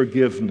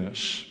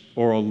unforgiveness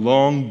or a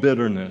long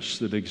bitterness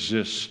that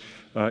exists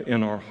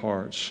in our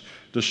hearts,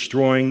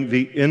 destroying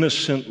the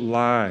innocent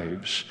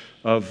lives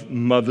of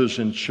mothers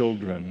and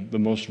children, the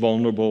most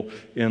vulnerable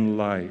in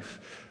life,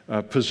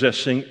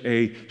 possessing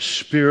a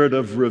spirit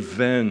of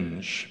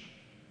revenge,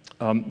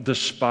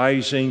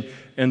 despising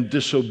and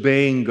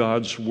disobeying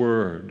God's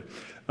word,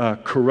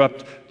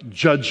 corrupt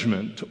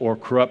judgment or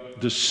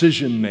corrupt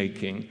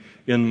decision-making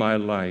in my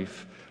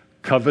life,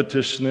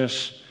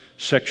 covetousness,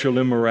 sexual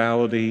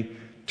immorality,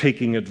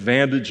 taking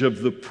advantage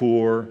of the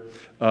poor,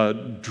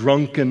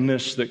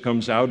 drunkenness that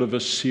comes out of a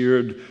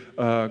seared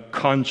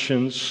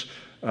conscience,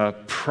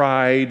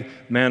 pride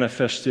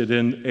manifested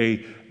in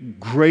a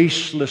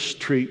graceless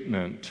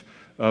treatment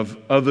of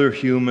other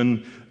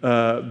human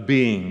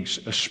beings,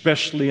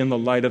 especially in the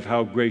light of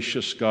how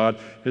gracious God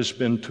has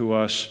been to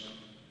us.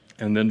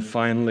 And then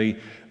finally,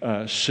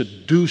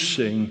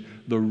 seducing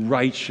the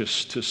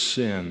righteous to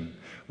sin.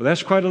 Well,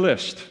 that's quite a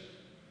list.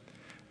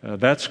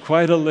 That's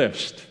quite a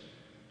list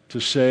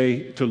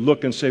to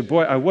look and say,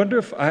 boy, I wonder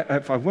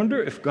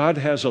if God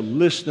has a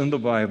list in the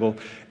Bible,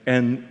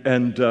 and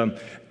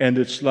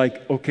it's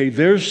like, okay,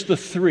 there's the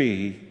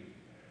 3,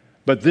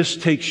 but this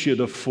takes you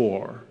to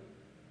 4.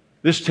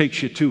 This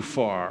takes you too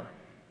far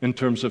in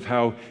terms of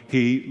how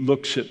he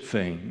looks at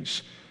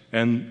things.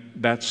 And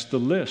that's the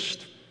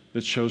list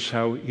that shows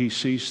how he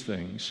sees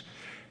things.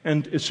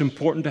 And it's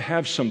important to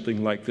have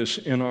something like this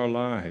in our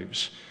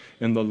lives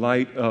in the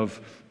light of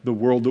the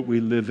world that we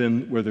live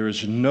in, where there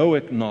is no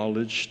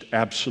acknowledged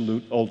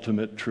absolute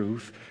ultimate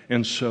truth.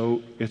 And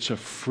so it's a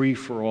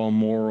free-for-all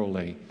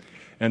morally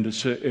and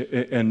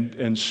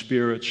and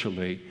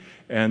spiritually,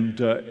 and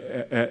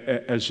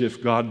as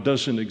if God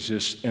doesn't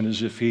exist and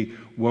as if he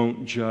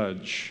won't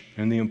judge.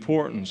 And the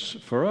importance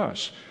for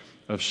us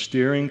of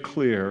steering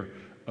clear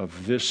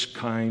of this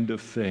kind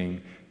of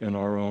thing in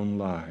our own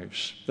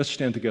lives. Let's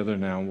stand together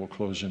now and we'll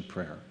close in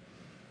prayer.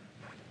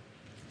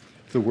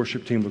 If the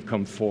worship team would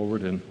come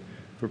forward and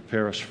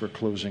prepare us for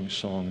closing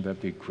song,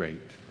 that'd be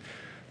great.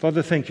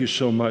 Father, thank you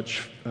so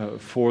much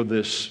for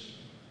this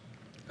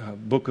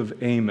book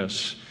of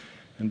Amos.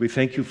 And we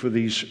thank you for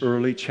these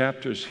early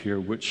chapters here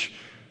which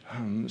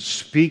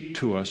speak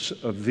to us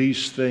of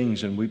these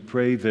things. And we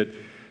pray that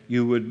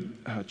you would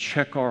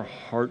check our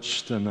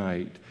hearts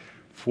tonight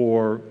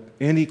for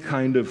any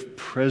kind of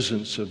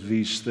presence of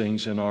these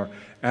things in our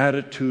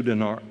attitude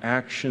and our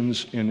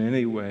actions in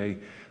any way,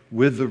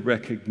 with the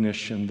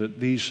recognition that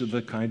these are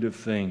the kind of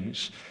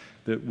things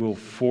that will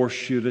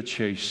force you to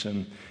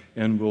chasten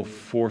and will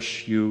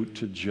force you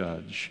to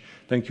judge.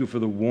 Thank you for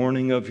the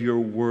warning of your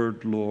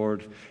word,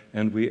 Lord,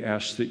 and we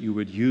ask that you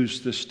would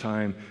use this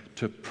time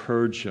to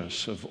purge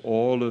us of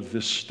all of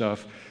this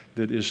stuff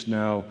that is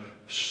now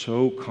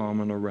so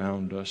common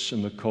around us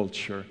in the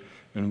culture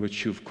in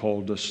which you've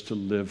called us to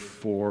live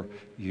for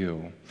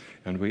you.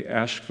 And we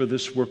ask for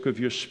this work of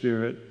your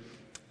Spirit.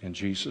 In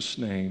Jesus'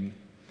 name,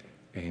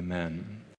 amen.